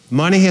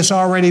 Money has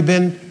already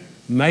been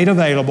made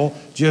available,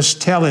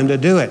 just tell him to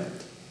do it.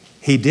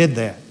 He did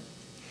that.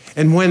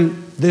 And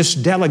when this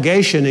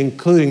delegation,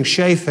 including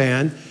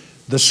Shaphan,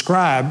 the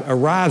scribe,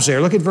 arrives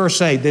there, look at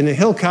verse 8. Then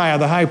Hilkiah,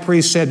 the high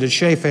priest, said to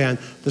Shaphan,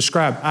 the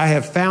scribe, I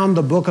have found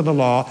the book of the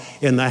law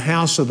in the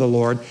house of the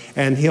Lord.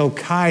 And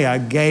Hilkiah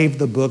gave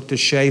the book to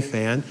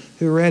Shaphan,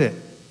 who read it.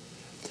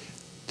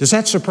 Does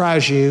that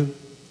surprise you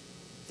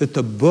that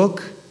the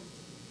book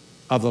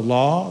of the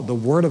law, the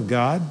Word of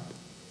God,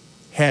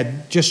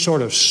 had just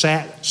sort of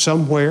sat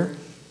somewhere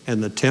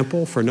in the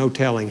temple for no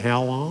telling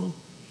how long?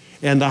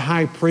 And the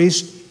high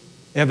priest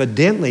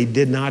evidently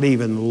did not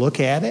even look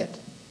at it?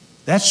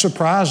 That's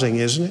surprising,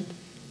 isn't it?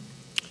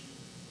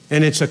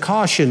 And it's a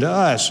caution to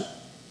us.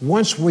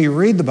 Once we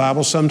read the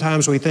Bible,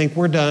 sometimes we think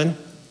we're done.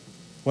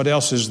 What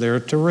else is there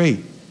to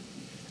read?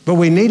 But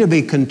we need to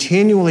be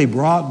continually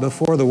brought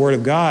before the Word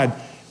of God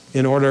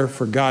in order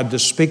for God to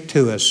speak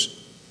to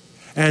us.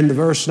 And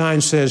verse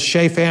 9 says,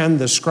 Shaphan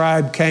the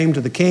scribe came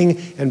to the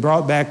king and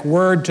brought back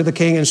word to the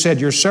king and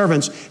said, your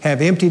servants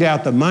have emptied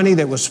out the money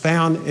that was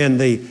found in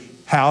the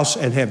house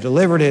and have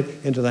delivered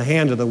it into the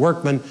hand of the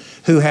workmen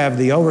who have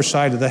the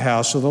oversight of the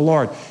house of the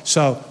Lord.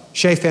 So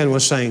Shaphan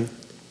was saying,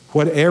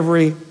 what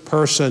every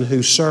person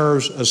who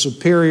serves a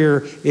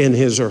superior in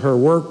his or her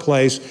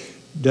workplace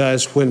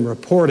does when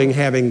reporting,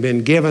 having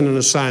been given an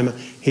assignment,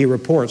 he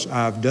reports,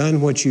 I've done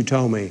what you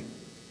told me,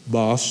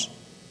 boss,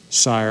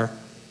 sire.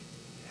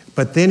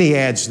 But then he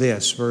adds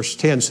this, verse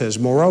 10 says,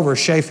 moreover,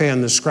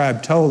 Shaphan the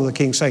scribe told the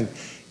king, saying,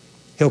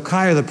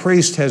 Hilkiah the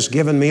priest has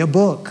given me a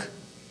book.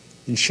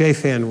 And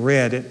Shaphan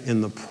read it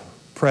in the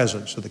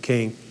presence of the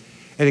king.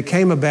 And it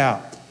came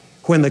about,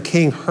 when the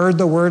king heard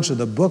the words of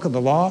the book of the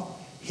law,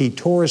 he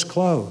tore his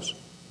clothes.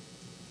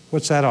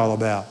 What's that all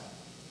about?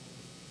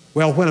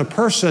 Well, when a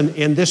person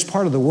in this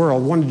part of the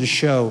world wanted to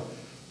show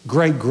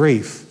great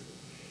grief,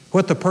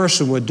 what the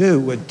person would do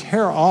would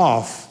tear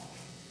off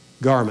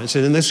garments,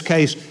 and in this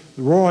case,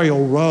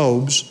 royal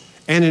robes,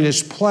 and in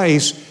its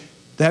place,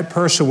 that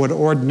person would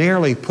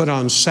ordinarily put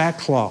on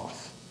sackcloth.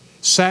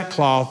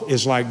 Sackcloth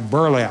is like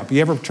burlap.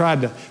 You ever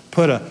tried to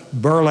put a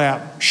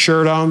burlap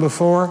shirt on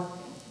before?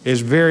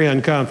 It's very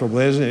uncomfortable,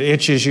 isn't it? It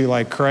itches you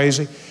like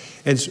crazy.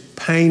 It's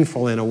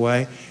painful in a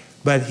way.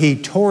 But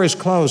he tore his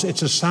clothes.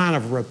 It's a sign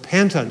of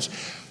repentance,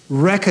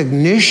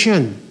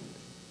 recognition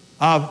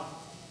of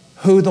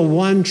who the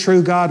one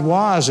true God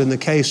was in the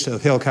case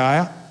of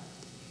Hilkiah,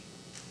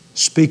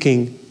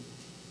 speaking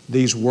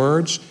these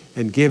words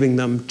and giving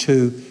them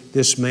to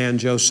this man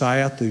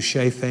Josiah through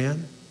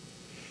Shaphan.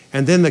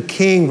 And then the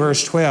king,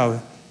 verse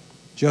 12,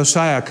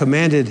 Josiah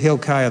commanded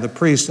Hilkiah the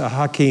priest,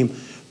 Ahikam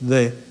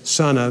the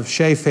son of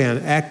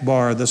Shaphan,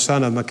 Akbar the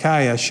son of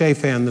Micaiah,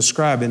 Shaphan the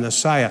scribe, and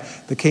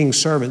Asaiah the king's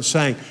servant,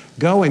 saying,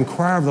 go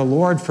inquire of the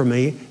Lord for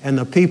me and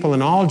the people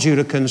in all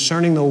Judah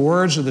concerning the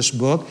words of this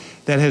book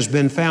that has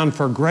been found.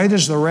 For great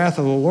is the wrath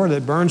of the Lord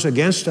that burns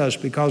against us,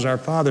 because our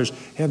fathers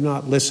have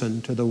not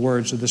listened to the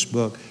words of this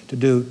book to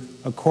do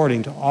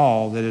according to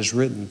all that is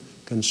written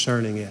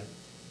concerning it.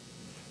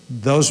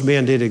 Those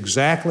men did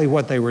exactly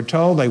what they were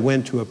told. They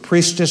went to a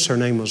priestess. Her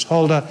name was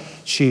Huldah.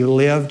 She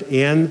lived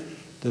in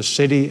the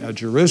city of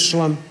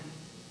Jerusalem.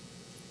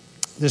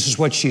 This is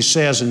what she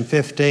says in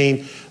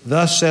 15.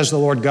 Thus says the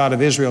Lord God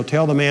of Israel,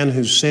 tell the man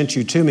who sent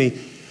you to me,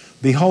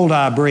 behold,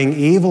 I bring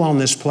evil on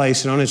this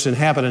place and on its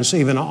inhabitants,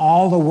 even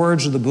all the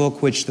words of the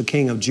book which the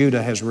king of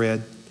Judah has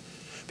read,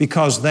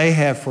 because they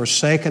have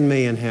forsaken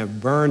me and have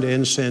burned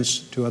incense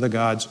to other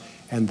gods,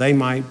 and they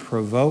might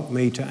provoke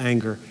me to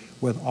anger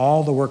with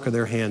all the work of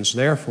their hands.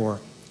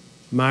 Therefore,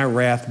 my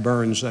wrath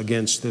burns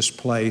against this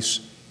place,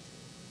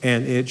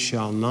 and it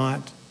shall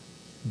not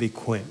be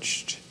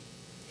quenched.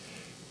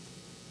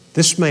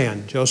 This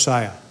man,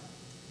 Josiah,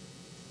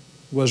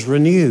 was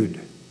renewed.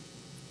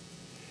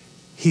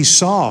 He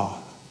saw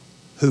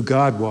who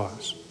God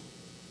was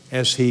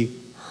as he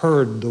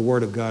heard the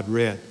Word of God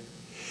read.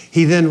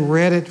 He then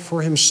read it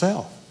for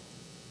himself.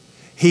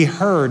 He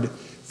heard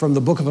from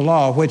the book of the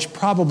law, which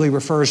probably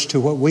refers to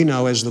what we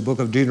know as the book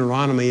of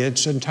Deuteronomy,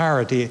 its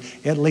entirety,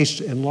 at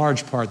least in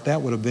large part,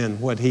 that would have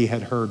been what he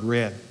had heard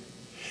read.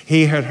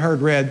 He had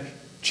heard read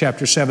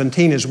chapter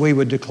 17, as we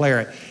would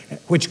declare it,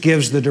 which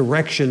gives the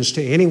directions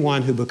to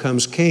anyone who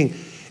becomes king.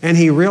 And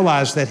he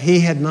realized that he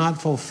had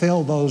not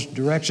fulfilled those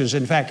directions.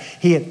 In fact,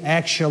 he had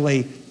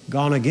actually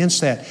gone against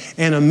that.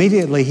 And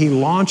immediately he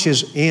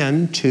launches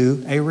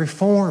into a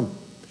reform.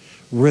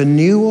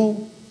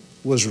 Renewal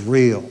was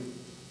real.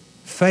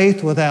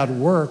 Faith without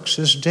works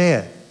is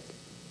dead.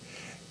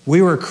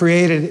 We were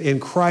created in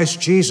Christ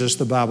Jesus,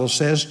 the Bible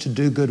says, to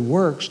do good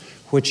works,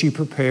 which He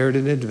prepared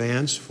in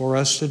advance for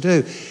us to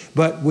do.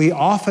 But we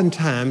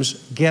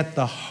oftentimes get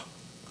the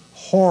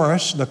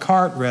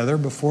cart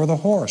before the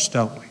horse,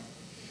 don't we?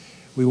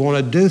 We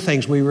want to do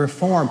things. We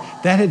reform.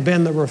 That had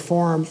been the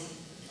reform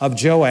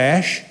of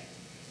Joash.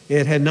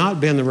 It had not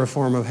been the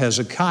reform of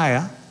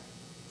Hezekiah,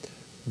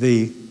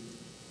 the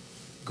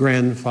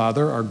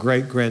grandfather or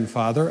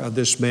great-grandfather of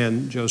this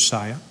man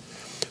Josiah.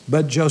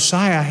 But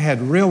Josiah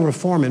had real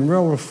reform, and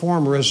real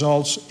reform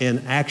results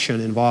in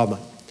action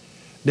involvement.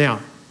 Now,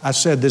 I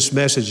said this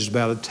message is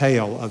about a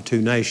tale of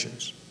two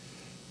nations.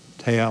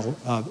 Tale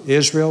of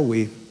Israel,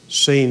 we've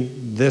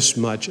seen this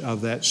much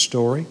of that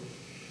story.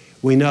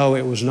 We know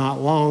it was not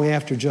long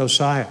after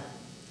Josiah.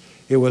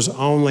 It was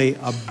only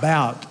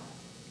about,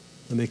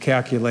 let me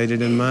calculate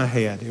it in my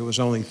head, it was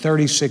only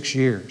 36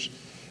 years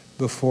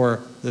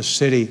before the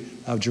city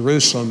of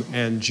Jerusalem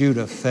and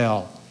Judah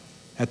fell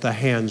at the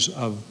hands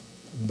of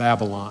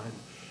Babylon.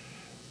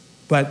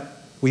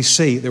 But we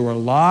see there were a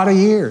lot of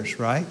years,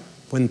 right,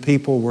 when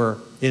people were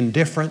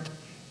indifferent,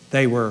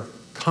 they were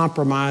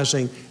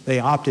compromising, they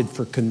opted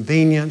for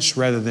convenience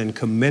rather than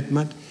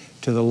commitment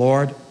to the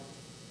Lord,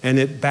 and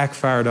it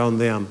backfired on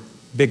them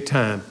big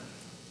time.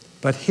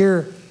 But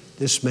here,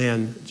 this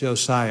man,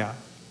 Josiah,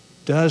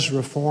 does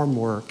reform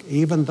work,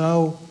 even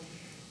though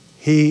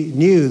he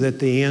knew that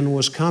the end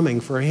was coming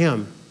for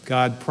him.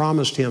 God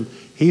promised him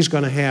he's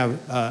going to have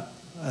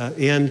an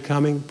end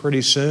coming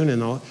pretty soon.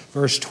 In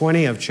verse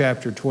 20 of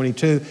chapter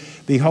 22,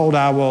 behold,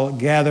 I will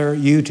gather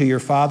you to your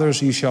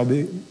fathers. You shall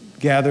be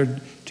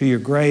gathered to your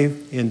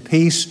grave in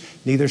peace.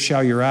 Neither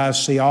shall your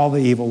eyes see all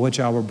the evil which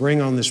I will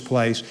bring on this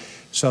place.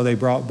 So they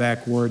brought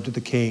back word to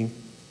the king.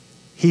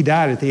 He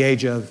died at the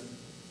age of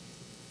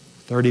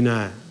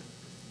 39.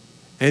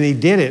 And he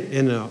did it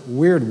in a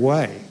weird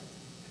way.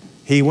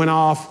 He went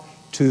off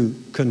to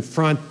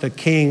confront the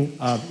king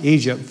of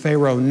Egypt,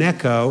 Pharaoh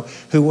Necho,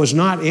 who was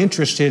not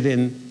interested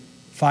in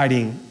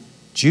fighting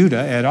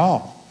Judah at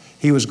all.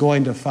 He was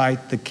going to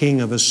fight the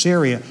king of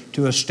Assyria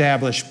to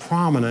establish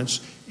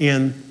prominence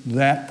in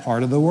that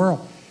part of the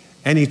world.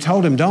 And he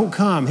told him, don't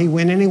come. He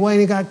went anyway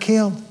and he got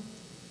killed.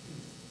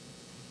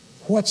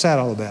 What's that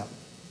all about?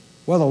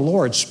 Well, the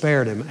Lord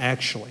spared him,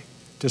 actually,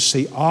 to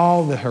see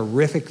all the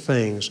horrific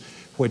things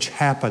which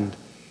happened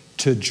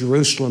to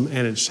Jerusalem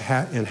and its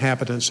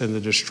inhabitants and the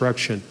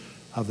destruction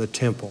of the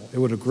temple. It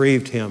would have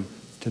grieved him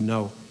to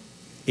no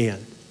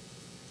end.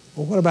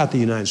 Well, what about the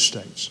United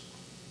States?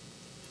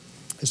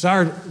 Is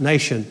our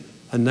nation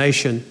a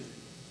nation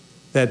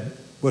that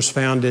was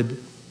founded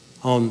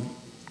on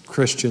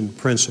Christian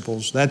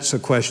principles? That's a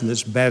question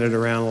that's batted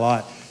around a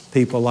lot.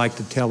 People like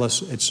to tell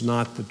us it's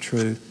not the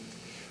truth.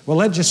 Well,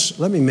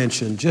 let me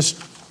mention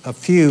just a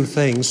few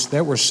things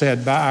that were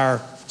said by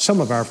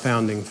some of our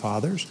founding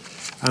fathers.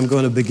 I'm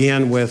going to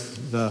begin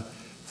with the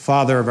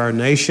father of our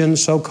nation,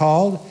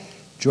 so-called,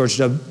 George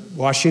W.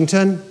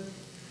 Washington.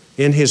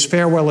 In his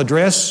farewell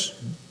address,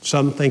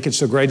 some think it's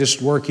the greatest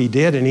work he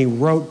did, and he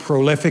wrote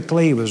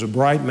prolifically. He was a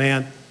bright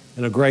man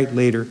and a great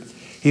leader.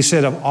 He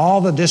said, of all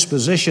the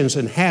dispositions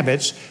and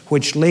habits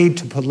which lead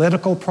to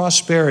political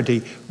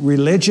prosperity,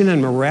 religion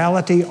and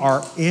morality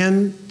are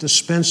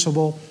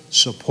indispensable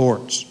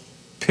supports,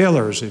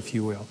 pillars, if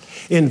you will.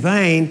 In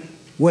vain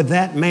would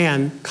that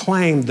man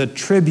claim the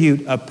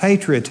tribute of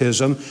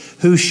patriotism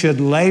who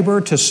should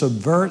labor to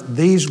subvert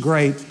these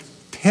great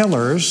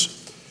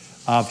pillars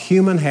of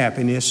human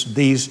happiness,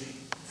 these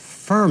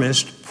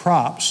firmest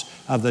props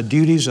of the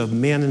duties of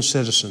men and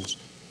citizens.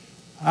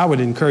 I would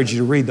encourage you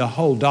to read the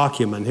whole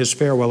document, his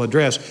farewell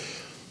address.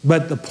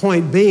 But the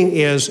point being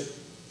is,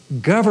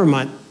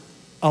 government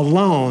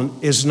alone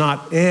is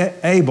not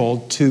able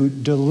to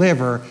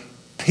deliver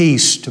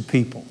peace to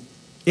people,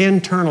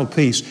 internal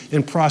peace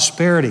and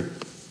prosperity.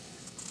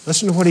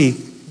 Listen to what he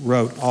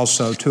wrote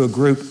also to a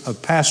group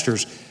of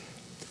pastors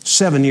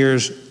 7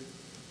 years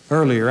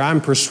earlier.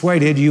 I'm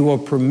persuaded you will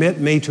permit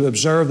me to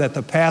observe that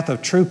the path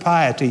of true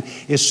piety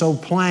is so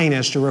plain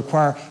as to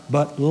require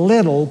but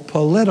little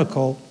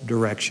political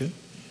direction.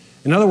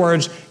 In other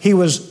words, he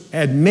was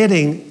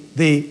admitting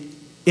the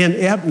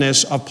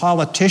ineptness of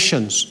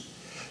politicians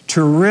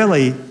to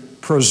really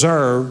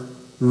preserve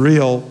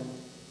real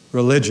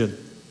religion.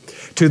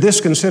 To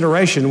this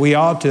consideration, we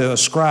ought to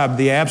ascribe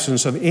the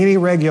absence of any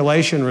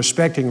regulation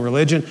respecting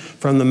religion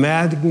from the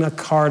Magna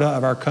Carta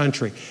of our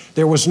country.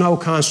 There was no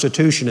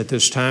Constitution at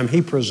this time.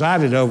 He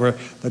presided over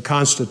the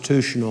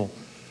Constitutional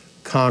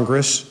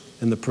Congress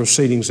and the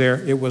proceedings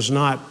there. It was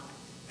not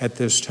at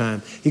this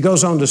time. He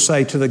goes on to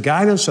say, to the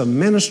guidance of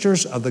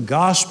ministers of the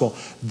gospel,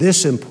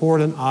 this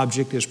important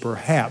object is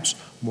perhaps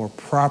more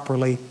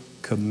properly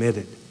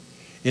committed.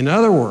 In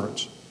other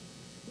words,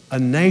 a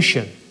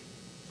nation,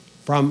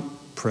 from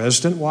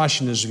President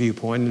Washington's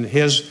viewpoint, and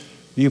his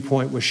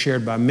viewpoint was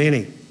shared by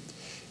many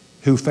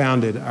who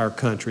founded our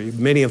country,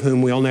 many of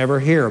whom we'll never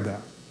hear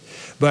about.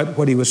 But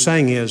what he was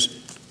saying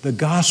is, the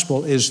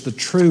gospel is the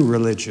true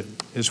religion,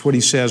 is what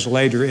he says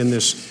later in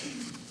this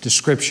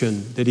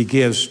description that he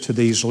gives to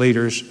these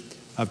leaders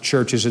of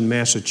churches in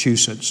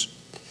Massachusetts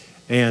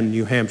and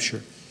New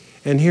Hampshire.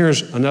 And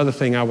here's another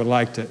thing I would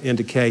like to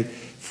indicate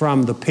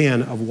from the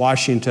pen of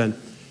Washington.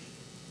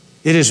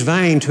 It is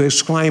vain to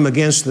exclaim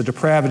against the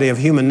depravity of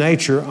human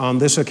nature on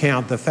this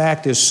account. The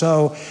fact is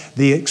so.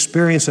 The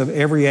experience of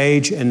every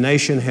age and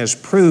nation has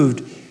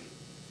proved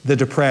the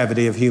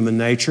depravity of human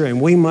nature, and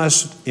we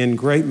must in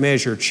great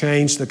measure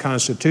change the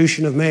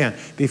constitution of man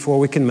before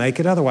we can make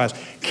it otherwise.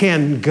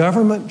 Can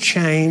government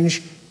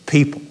change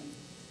people?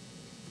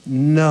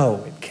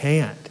 No, it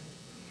can't.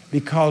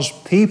 Because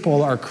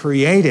people are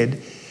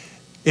created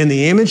in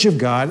the image of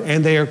God,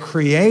 and they are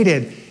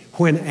created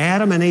when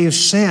Adam and Eve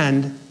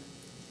sinned.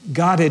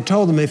 God had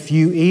told them, if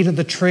you eat of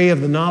the tree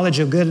of the knowledge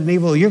of good and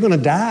evil, you're going to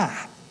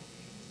die.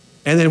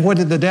 And then what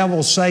did the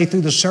devil say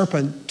through the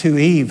serpent to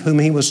Eve, whom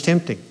he was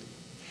tempting?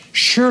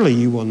 Surely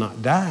you will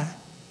not die.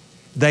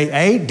 They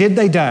ate. Did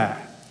they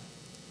die?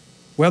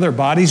 Well, their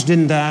bodies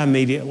didn't die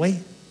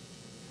immediately.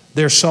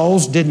 Their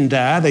souls didn't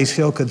die. They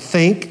still could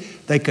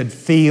think. They could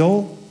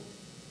feel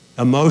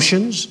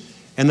emotions.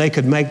 And they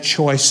could make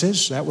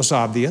choices. That was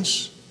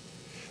obvious.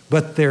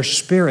 But their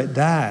spirit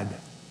died.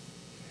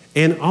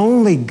 And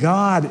only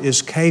God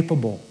is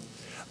capable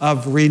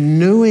of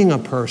renewing a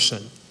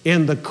person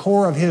in the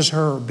core of his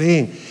or her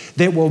being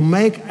that will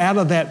make out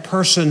of that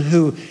person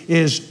who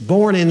is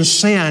born in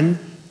sin,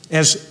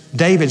 as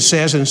David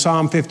says in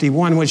Psalm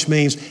 51, which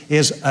means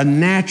is a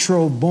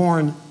natural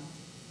born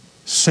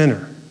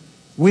sinner.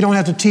 We don't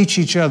have to teach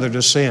each other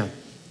to sin,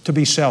 to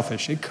be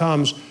selfish. It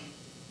comes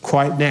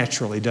quite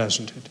naturally,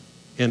 doesn't it,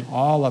 in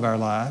all of our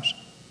lives?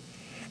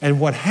 And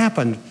what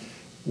happened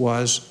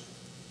was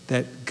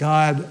that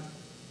God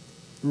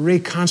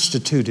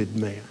reconstituted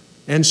man,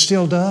 and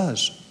still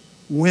does,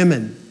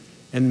 women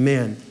and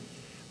men.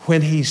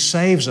 When He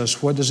saves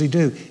us, what does He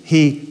do?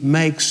 He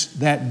makes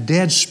that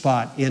dead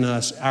spot in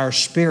us, our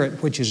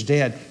spirit, which is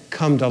dead,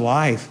 come to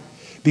life,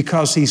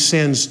 because He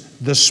sends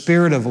the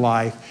Spirit of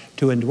life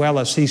to indwell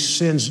us. He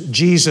sends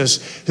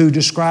Jesus, who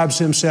describes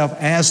Himself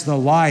as the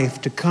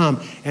life, to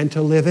come and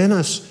to live in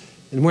us.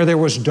 And where there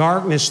was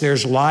darkness,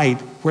 there's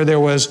light. Where there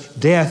was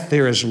death,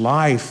 there is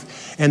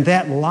life. And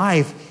that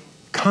life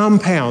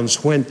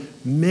compounds when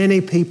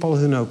many people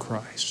who know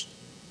Christ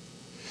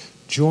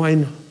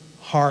join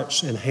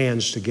hearts and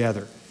hands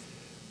together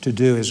to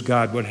do as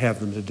God would have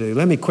them to do.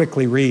 Let me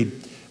quickly read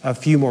a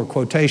few more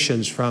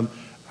quotations from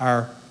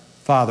our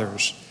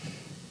fathers.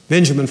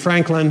 Benjamin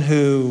Franklin,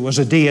 who was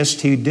a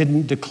deist, he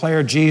didn't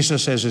declare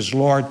Jesus as his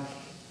Lord.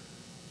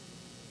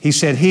 He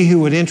said, "He who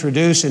would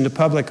introduce into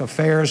public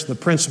affairs the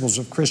principles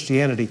of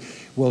Christianity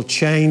will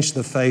change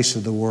the face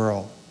of the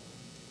world."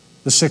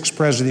 The sixth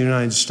President of the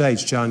United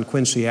States, John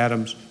Quincy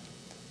Adams,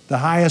 the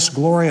highest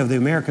glory of the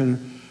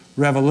American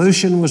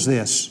Revolution was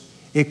this: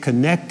 it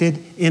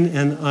connected in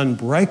an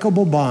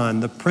unbreakable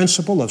bond the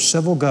principle of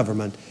civil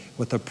government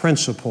with the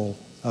principle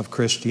of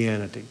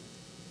Christianity.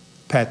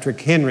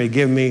 Patrick Henry,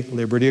 give me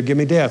liberty or give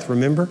me death,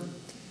 remember?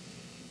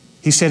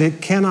 He said,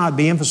 it cannot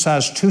be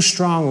emphasized too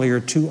strongly or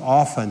too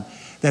often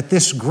that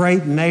this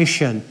great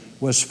nation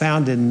was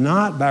founded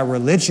not by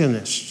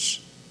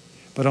religionists,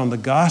 but on the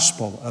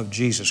gospel of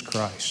Jesus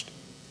Christ.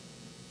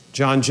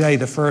 John Jay,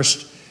 the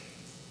first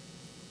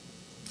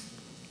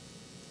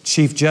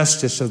Chief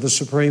Justice of the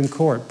Supreme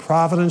Court,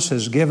 Providence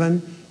has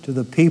given to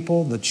the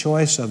people the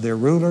choice of their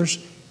rulers,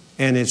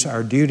 and it's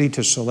our duty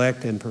to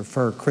select and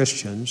prefer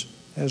Christians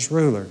as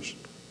rulers.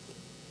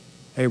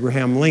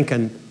 Abraham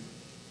Lincoln,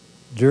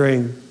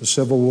 during the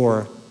Civil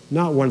War,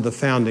 not one of the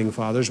founding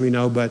fathers, we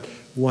know, but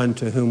one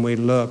to whom we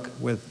look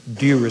with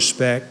due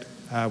respect,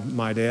 I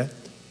might add.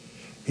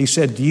 He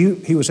said,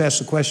 he was asked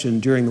the question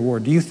during the war,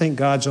 do you think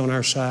God's on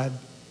our side?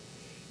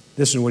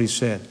 This is what he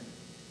said: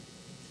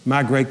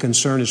 my great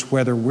concern is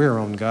whether we're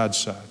on God's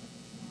side.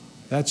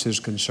 That's his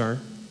concern.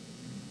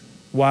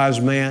 Wise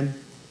man.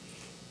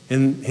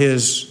 In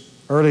his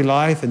early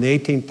life, in the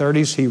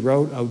 1830s, he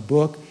wrote a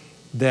book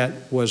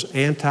that was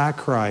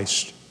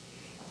anti-Christ.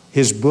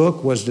 His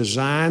book was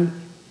designed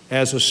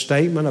as a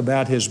statement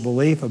about his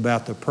belief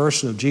about the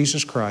person of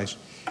Jesus Christ,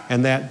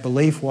 and that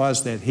belief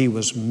was that he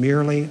was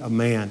merely a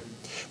man.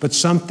 But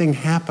something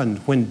happened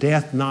when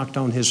death knocked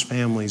on his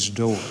family's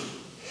door.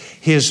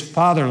 His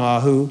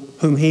father-in-law,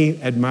 whom he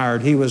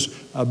admired, he was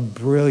a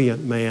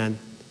brilliant man,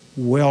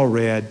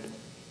 well-read,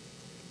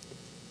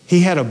 He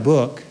had a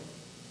book,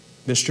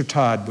 Mr.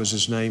 Todd was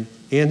his name,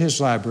 in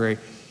his library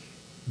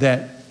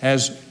that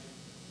as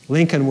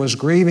Lincoln was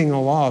grieving the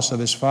loss of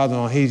his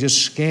father-in-law, he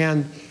just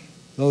scanned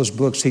those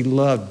books. He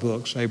loved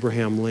books,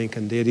 Abraham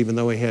Lincoln did, even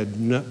though he had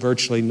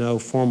virtually no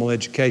formal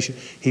education.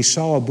 He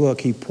saw a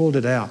book, he pulled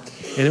it out,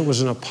 and it was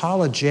an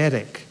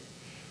apologetic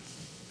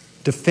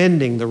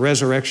defending the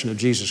resurrection of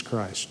Jesus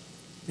Christ.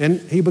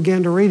 And he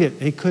began to read it,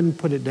 and he couldn't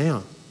put it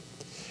down.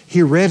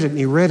 He read it, and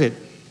he read it,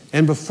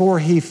 and before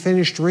he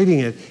finished reading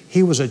it,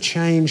 he was a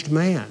changed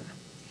man.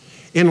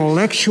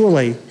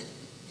 Intellectually,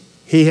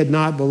 he had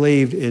not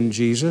believed in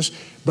Jesus,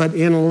 but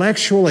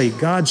intellectually,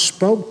 God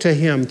spoke to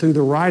him through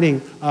the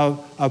writing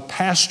of a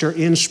pastor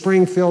in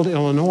Springfield,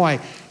 Illinois,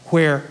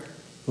 where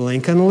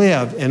Lincoln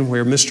lived and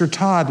where Mr.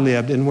 Todd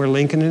lived and where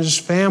Lincoln and his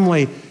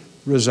family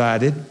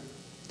resided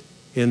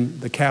in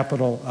the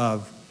capital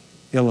of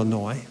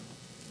Illinois.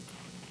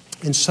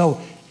 And so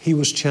he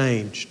was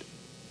changed.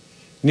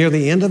 Near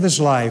the end of his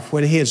life,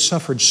 when he had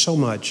suffered so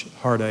much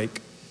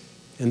heartache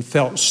and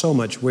felt so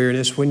much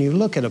weariness, when you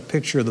look at a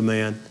picture of the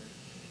man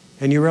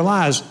and you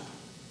realize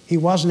he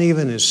wasn't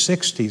even in his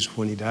 60s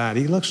when he died.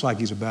 He looks like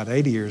he's about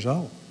 80 years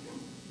old.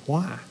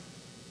 Why?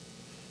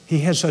 He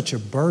had such a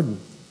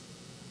burden.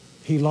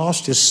 He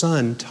lost his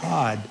son,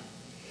 Todd.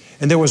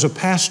 And there was a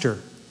pastor.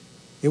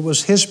 It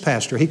was his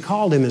pastor. He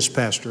called him his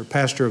pastor,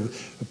 pastor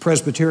of a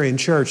Presbyterian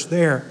church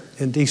there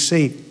in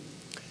D.C.,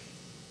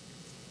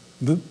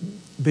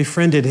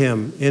 befriended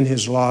him in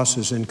his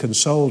losses and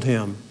consoled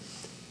him.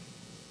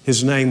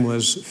 His name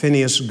was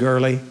Phineas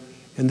Gurley.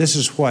 And this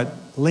is what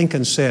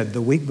Lincoln said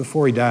the week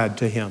before he died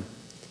to him.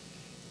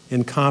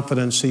 In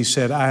confidence, he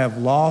said, "I have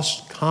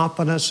lost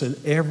confidence in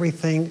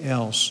everything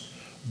else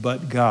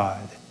but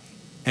God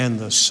and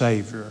the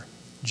Savior,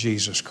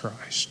 Jesus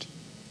Christ."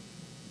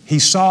 He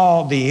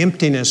saw the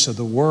emptiness of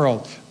the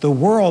world. The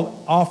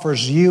world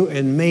offers you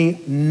and me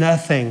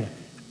nothing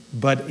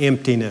but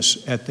emptiness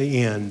at the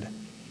end.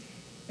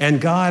 And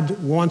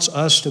God wants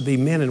us to be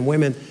men and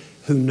women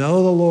who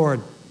know the Lord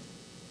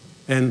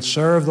and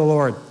serve the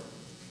Lord.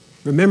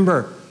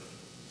 Remember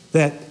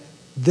that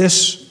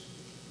this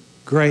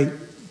great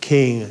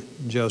king,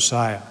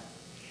 Josiah,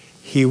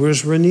 he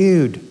was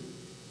renewed.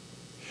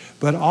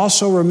 But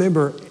also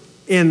remember,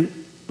 in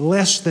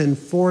less than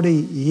 40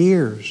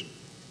 years,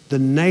 the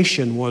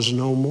nation was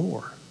no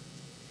more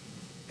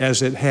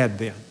as it had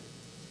been.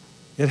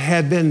 It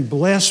had been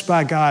blessed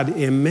by God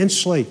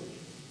immensely,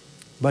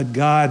 but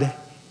God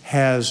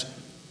has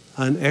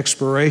an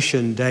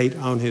expiration date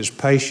on His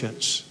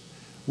patience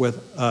with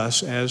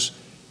us as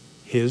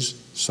His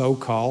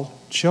so-called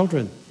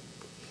children.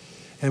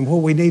 And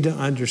what we need to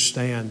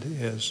understand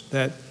is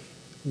that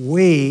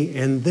we,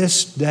 in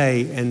this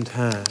day and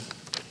time,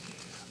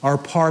 are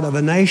part of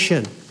a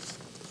nation.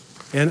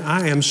 And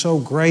I am so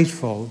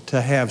grateful to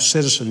have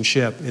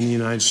citizenship in the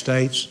United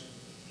States.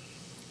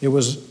 It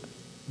was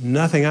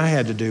nothing I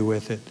had to do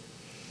with it.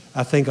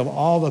 I think of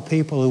all the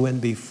people who went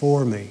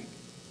before me.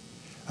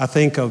 I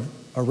think of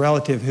a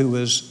relative who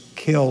was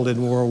killed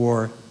in World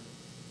War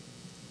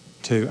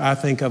II. I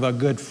think of a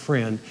good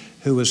friend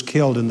who was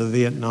killed in the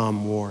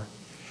Vietnam War.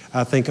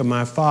 I think of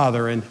my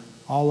father and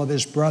all of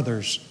his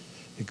brothers,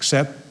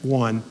 except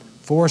one.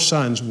 4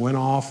 sons went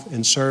off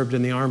and served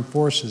in the armed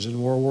forces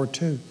in World War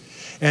II.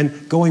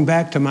 And going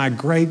back to my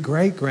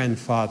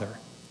great-great-grandfather,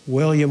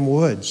 William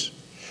Woods,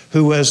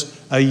 who was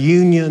a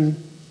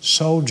Union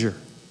soldier.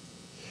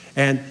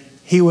 And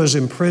he was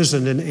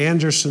imprisoned in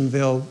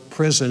Andersonville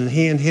prison, and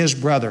he and his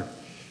brother,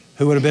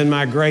 who would have been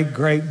my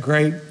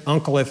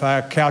great-great-great-uncle if I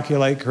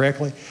calculate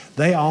correctly,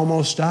 they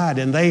almost died,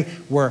 and they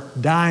were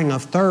dying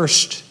of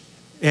thirst,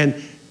 and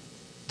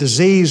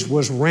disease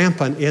was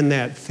rampant in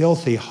that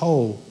filthy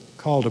hole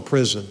called a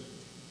prison.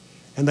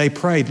 And they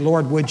prayed,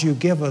 "Lord, would you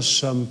give us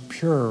some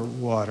pure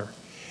water?"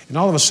 And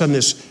all of a sudden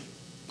this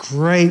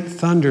great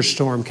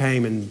thunderstorm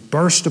came and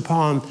burst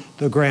upon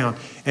the ground.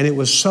 And it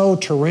was so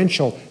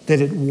torrential that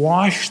it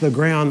washed the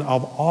ground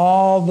of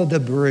all the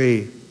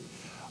debris,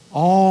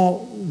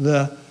 all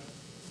the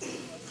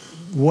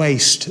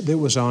waste that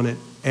was on it.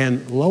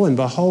 And lo and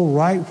behold,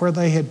 right where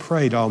they had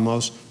prayed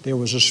almost, there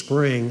was a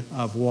spring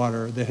of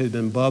water that had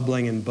been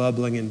bubbling and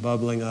bubbling and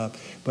bubbling up,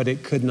 but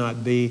it could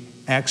not be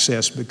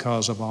accessed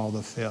because of all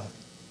the filth.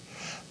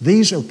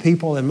 These are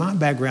people in my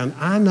background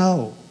I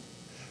know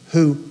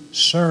who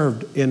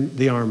served in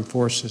the armed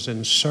forces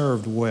and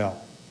served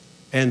well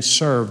and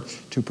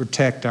served to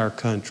protect our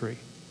country.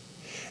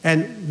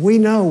 And we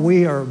know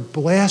we are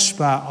blessed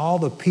by all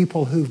the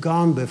people who've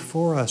gone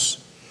before us.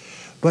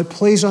 But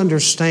please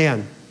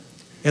understand,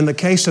 in the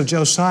case of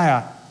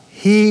Josiah,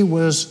 he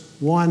was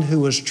one who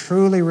was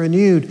truly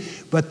renewed,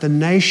 but the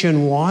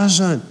nation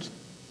wasn't.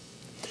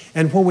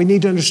 And what we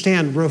need to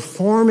understand,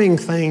 reforming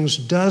things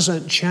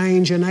doesn't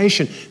change a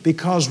nation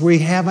because we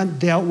haven't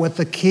dealt with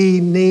the key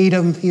need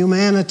of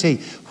humanity.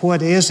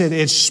 What is it?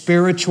 It's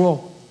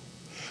spiritual.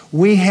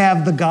 We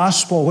have the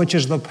gospel, which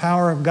is the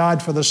power of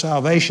God for the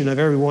salvation of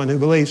everyone who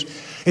believes.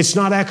 It's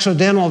not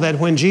accidental that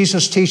when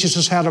Jesus teaches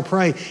us how to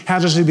pray, how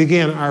does He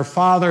begin? Our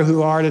Father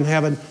who art in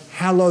heaven,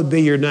 hallowed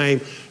be your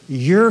name.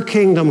 your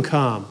kingdom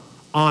come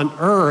on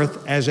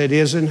earth as it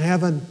is in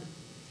heaven.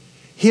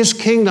 His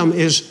kingdom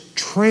is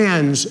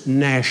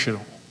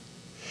transnational.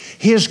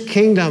 His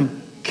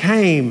kingdom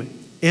came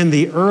in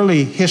the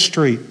early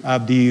history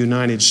of the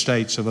United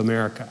States of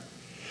America.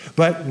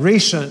 But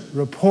recent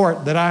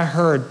report that I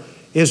heard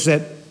is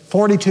that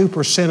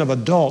 42% of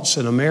adults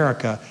in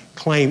America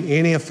claim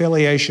any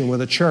affiliation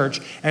with a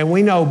church. And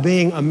we know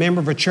being a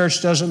member of a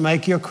church doesn't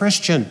make you a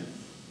Christian,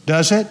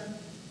 does it?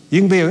 You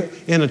can be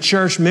in a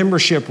church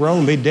membership roll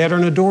and be deader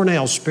than a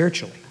doornail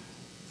spiritually.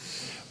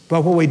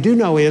 But what we do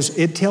know is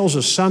it tells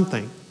us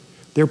something.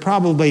 There are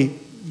probably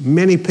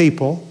many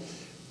people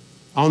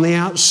on the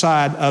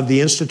outside of the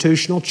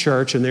institutional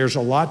church, and there's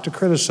a lot to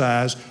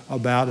criticize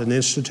about an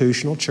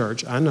institutional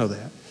church. I know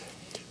that.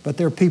 But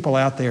there are people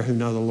out there who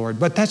know the Lord.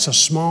 But that's a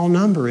small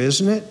number,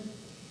 isn't it?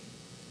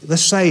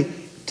 Let's say,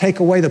 take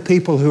away the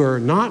people who are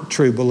not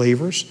true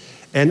believers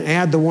and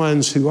add the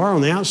ones who are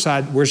on the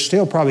outside, we're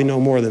still probably no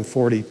more than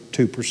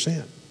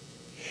 42%.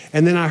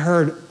 And then I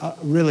heard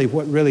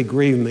what really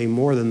grieved me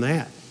more than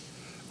that.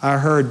 I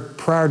heard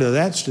prior to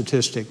that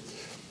statistic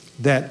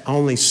that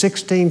only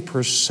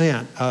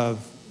 16%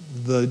 of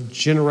the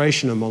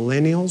generation of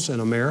millennials in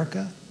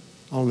America,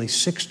 only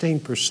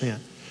 16%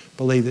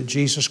 believe that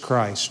Jesus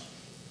Christ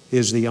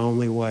is the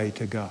only way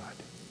to God.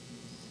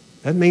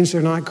 That means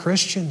they're not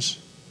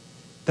Christians.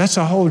 That's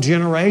a whole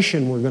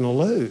generation we're going to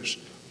lose.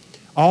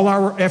 All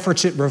our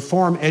efforts at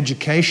reform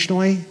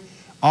educationally,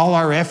 all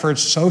our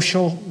efforts,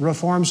 social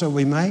reforms that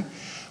we make,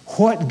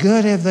 what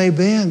good have they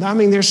been? I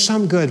mean, there's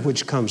some good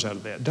which comes out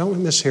of that. Don't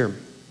mishear me.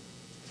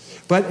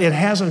 But it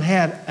hasn't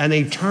had an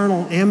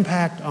eternal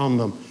impact on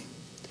them.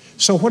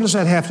 So what does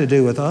that have to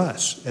do with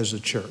us as a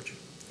church?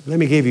 Let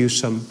me give you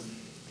some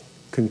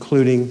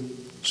concluding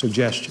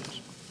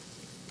suggestions.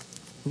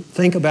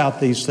 Think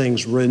about these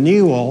things.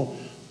 Renewal,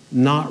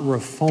 not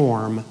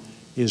reform,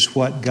 is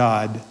what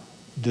God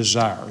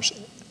desires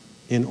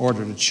in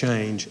order to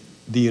change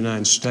the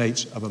United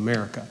States of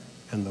America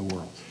and the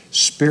world.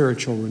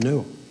 Spiritual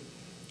renewal.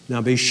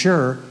 Now be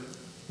sure,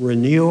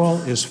 renewal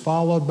is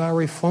followed by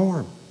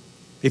reform.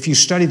 If you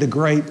study the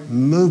great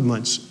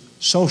movements,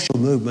 social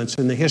movements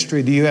in the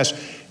history of the U.S.,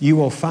 you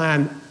will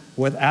find,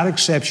 without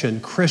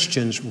exception,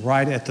 Christians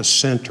right at the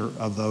center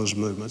of those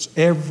movements,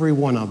 every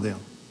one of them.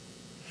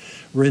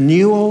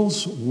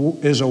 Renewals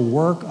is a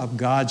work of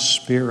God's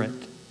Spirit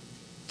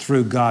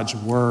through God's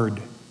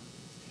Word.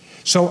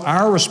 So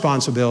our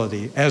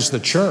responsibility as the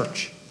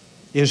church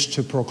is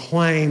to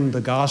proclaim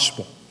the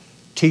gospel,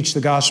 teach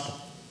the gospel.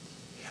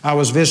 I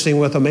was visiting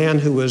with a man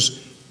who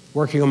was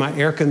working on my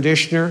air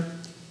conditioner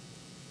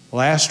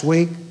last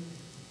week,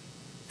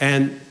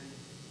 and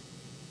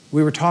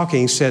we were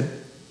talking. He said,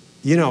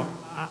 you know,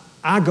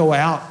 I go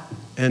out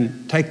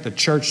and take the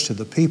church to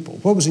the people.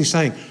 What was he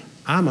saying?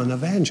 I'm an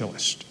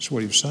evangelist. That's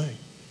what he was saying.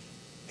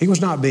 He was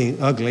not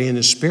being ugly in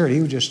his spirit. He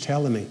was just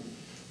telling me.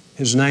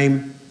 His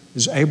name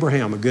is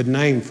Abraham, a good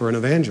name for an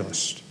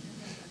evangelist.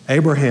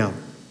 Abraham,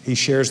 he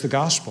shares the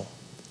gospel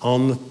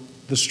on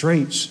the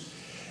streets.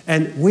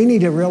 And we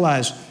need to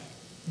realize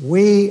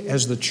we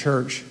as the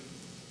church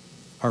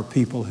are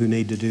people who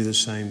need to do the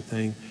same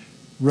thing.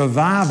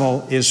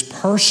 Revival is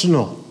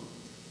personal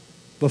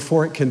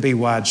before it can be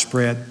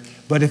widespread.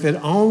 But if it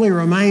only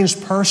remains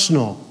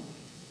personal,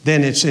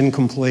 then it's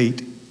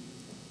incomplete.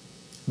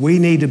 We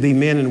need to be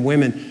men and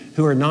women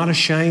who are not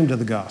ashamed of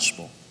the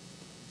gospel.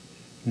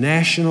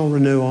 National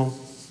renewal.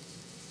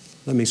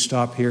 Let me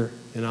stop here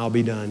and I'll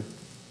be done.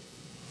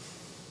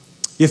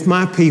 If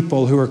my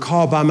people who are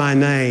called by my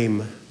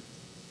name,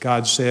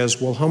 God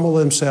says, will humble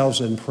themselves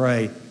and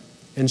pray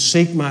and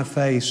seek my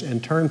face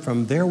and turn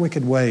from their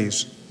wicked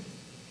ways,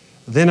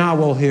 then I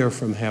will hear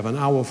from heaven.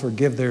 I will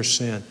forgive their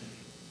sin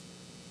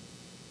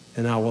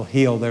and I will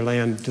heal their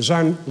land. Does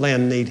our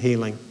land need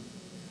healing?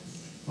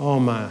 Oh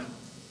my.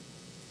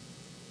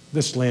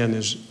 This land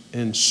is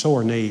in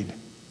sore need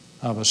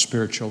of a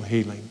spiritual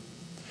healing.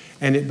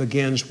 And it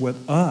begins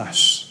with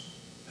us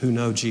who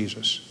know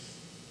Jesus.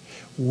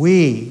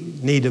 We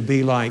need to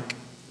be like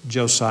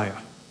Josiah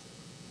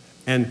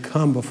and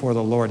come before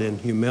the Lord in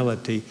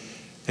humility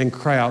and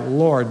cry out,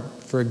 Lord,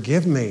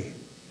 forgive me.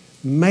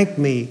 Make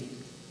me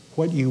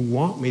what you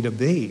want me to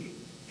be.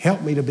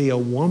 Help me to be a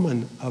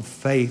woman of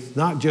faith,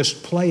 not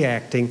just play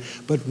acting,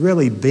 but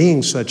really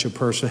being such a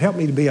person. Help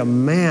me to be a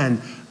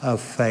man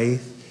of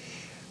faith.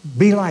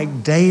 Be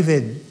like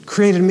David,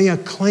 create in me a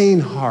clean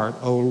heart,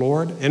 O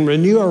Lord, and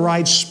renew a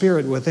right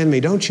spirit within me.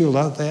 Don't you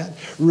love that?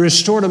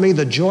 Restore to me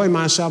the joy of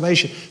my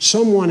salvation.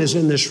 Someone is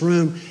in this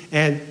room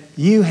and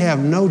you have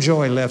no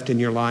joy left in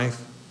your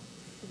life,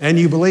 and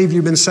you believe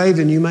you've been saved,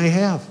 and you may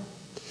have,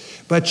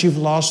 but you've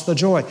lost the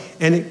joy.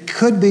 And it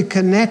could be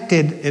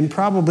connected, and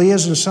probably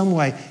is in some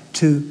way,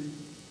 to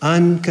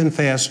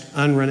unconfessed,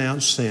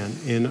 unrenounced sin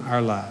in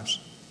our lives.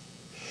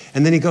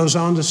 And then he goes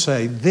on to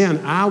say,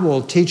 then I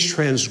will teach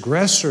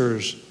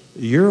transgressors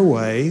your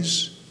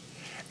ways,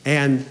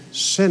 and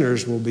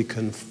sinners will be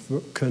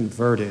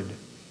converted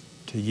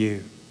to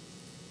you.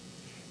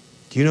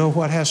 Do you know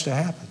what has to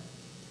happen?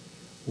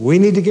 We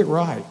need to get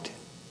right.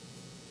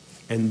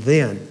 And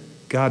then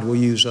God will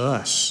use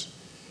us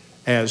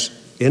as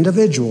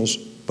individuals,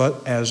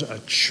 but as a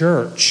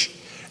church.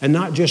 And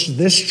not just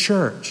this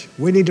church.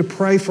 We need to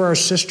pray for our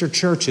sister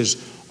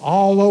churches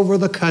all over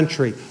the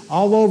country,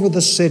 all over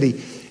the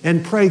city,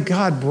 and pray,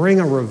 God, bring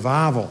a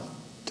revival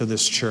to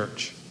this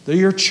church. They're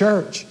your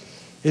church.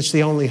 It's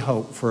the only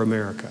hope for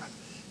America.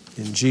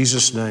 In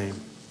Jesus' name,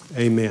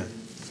 amen.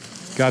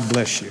 God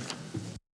bless you.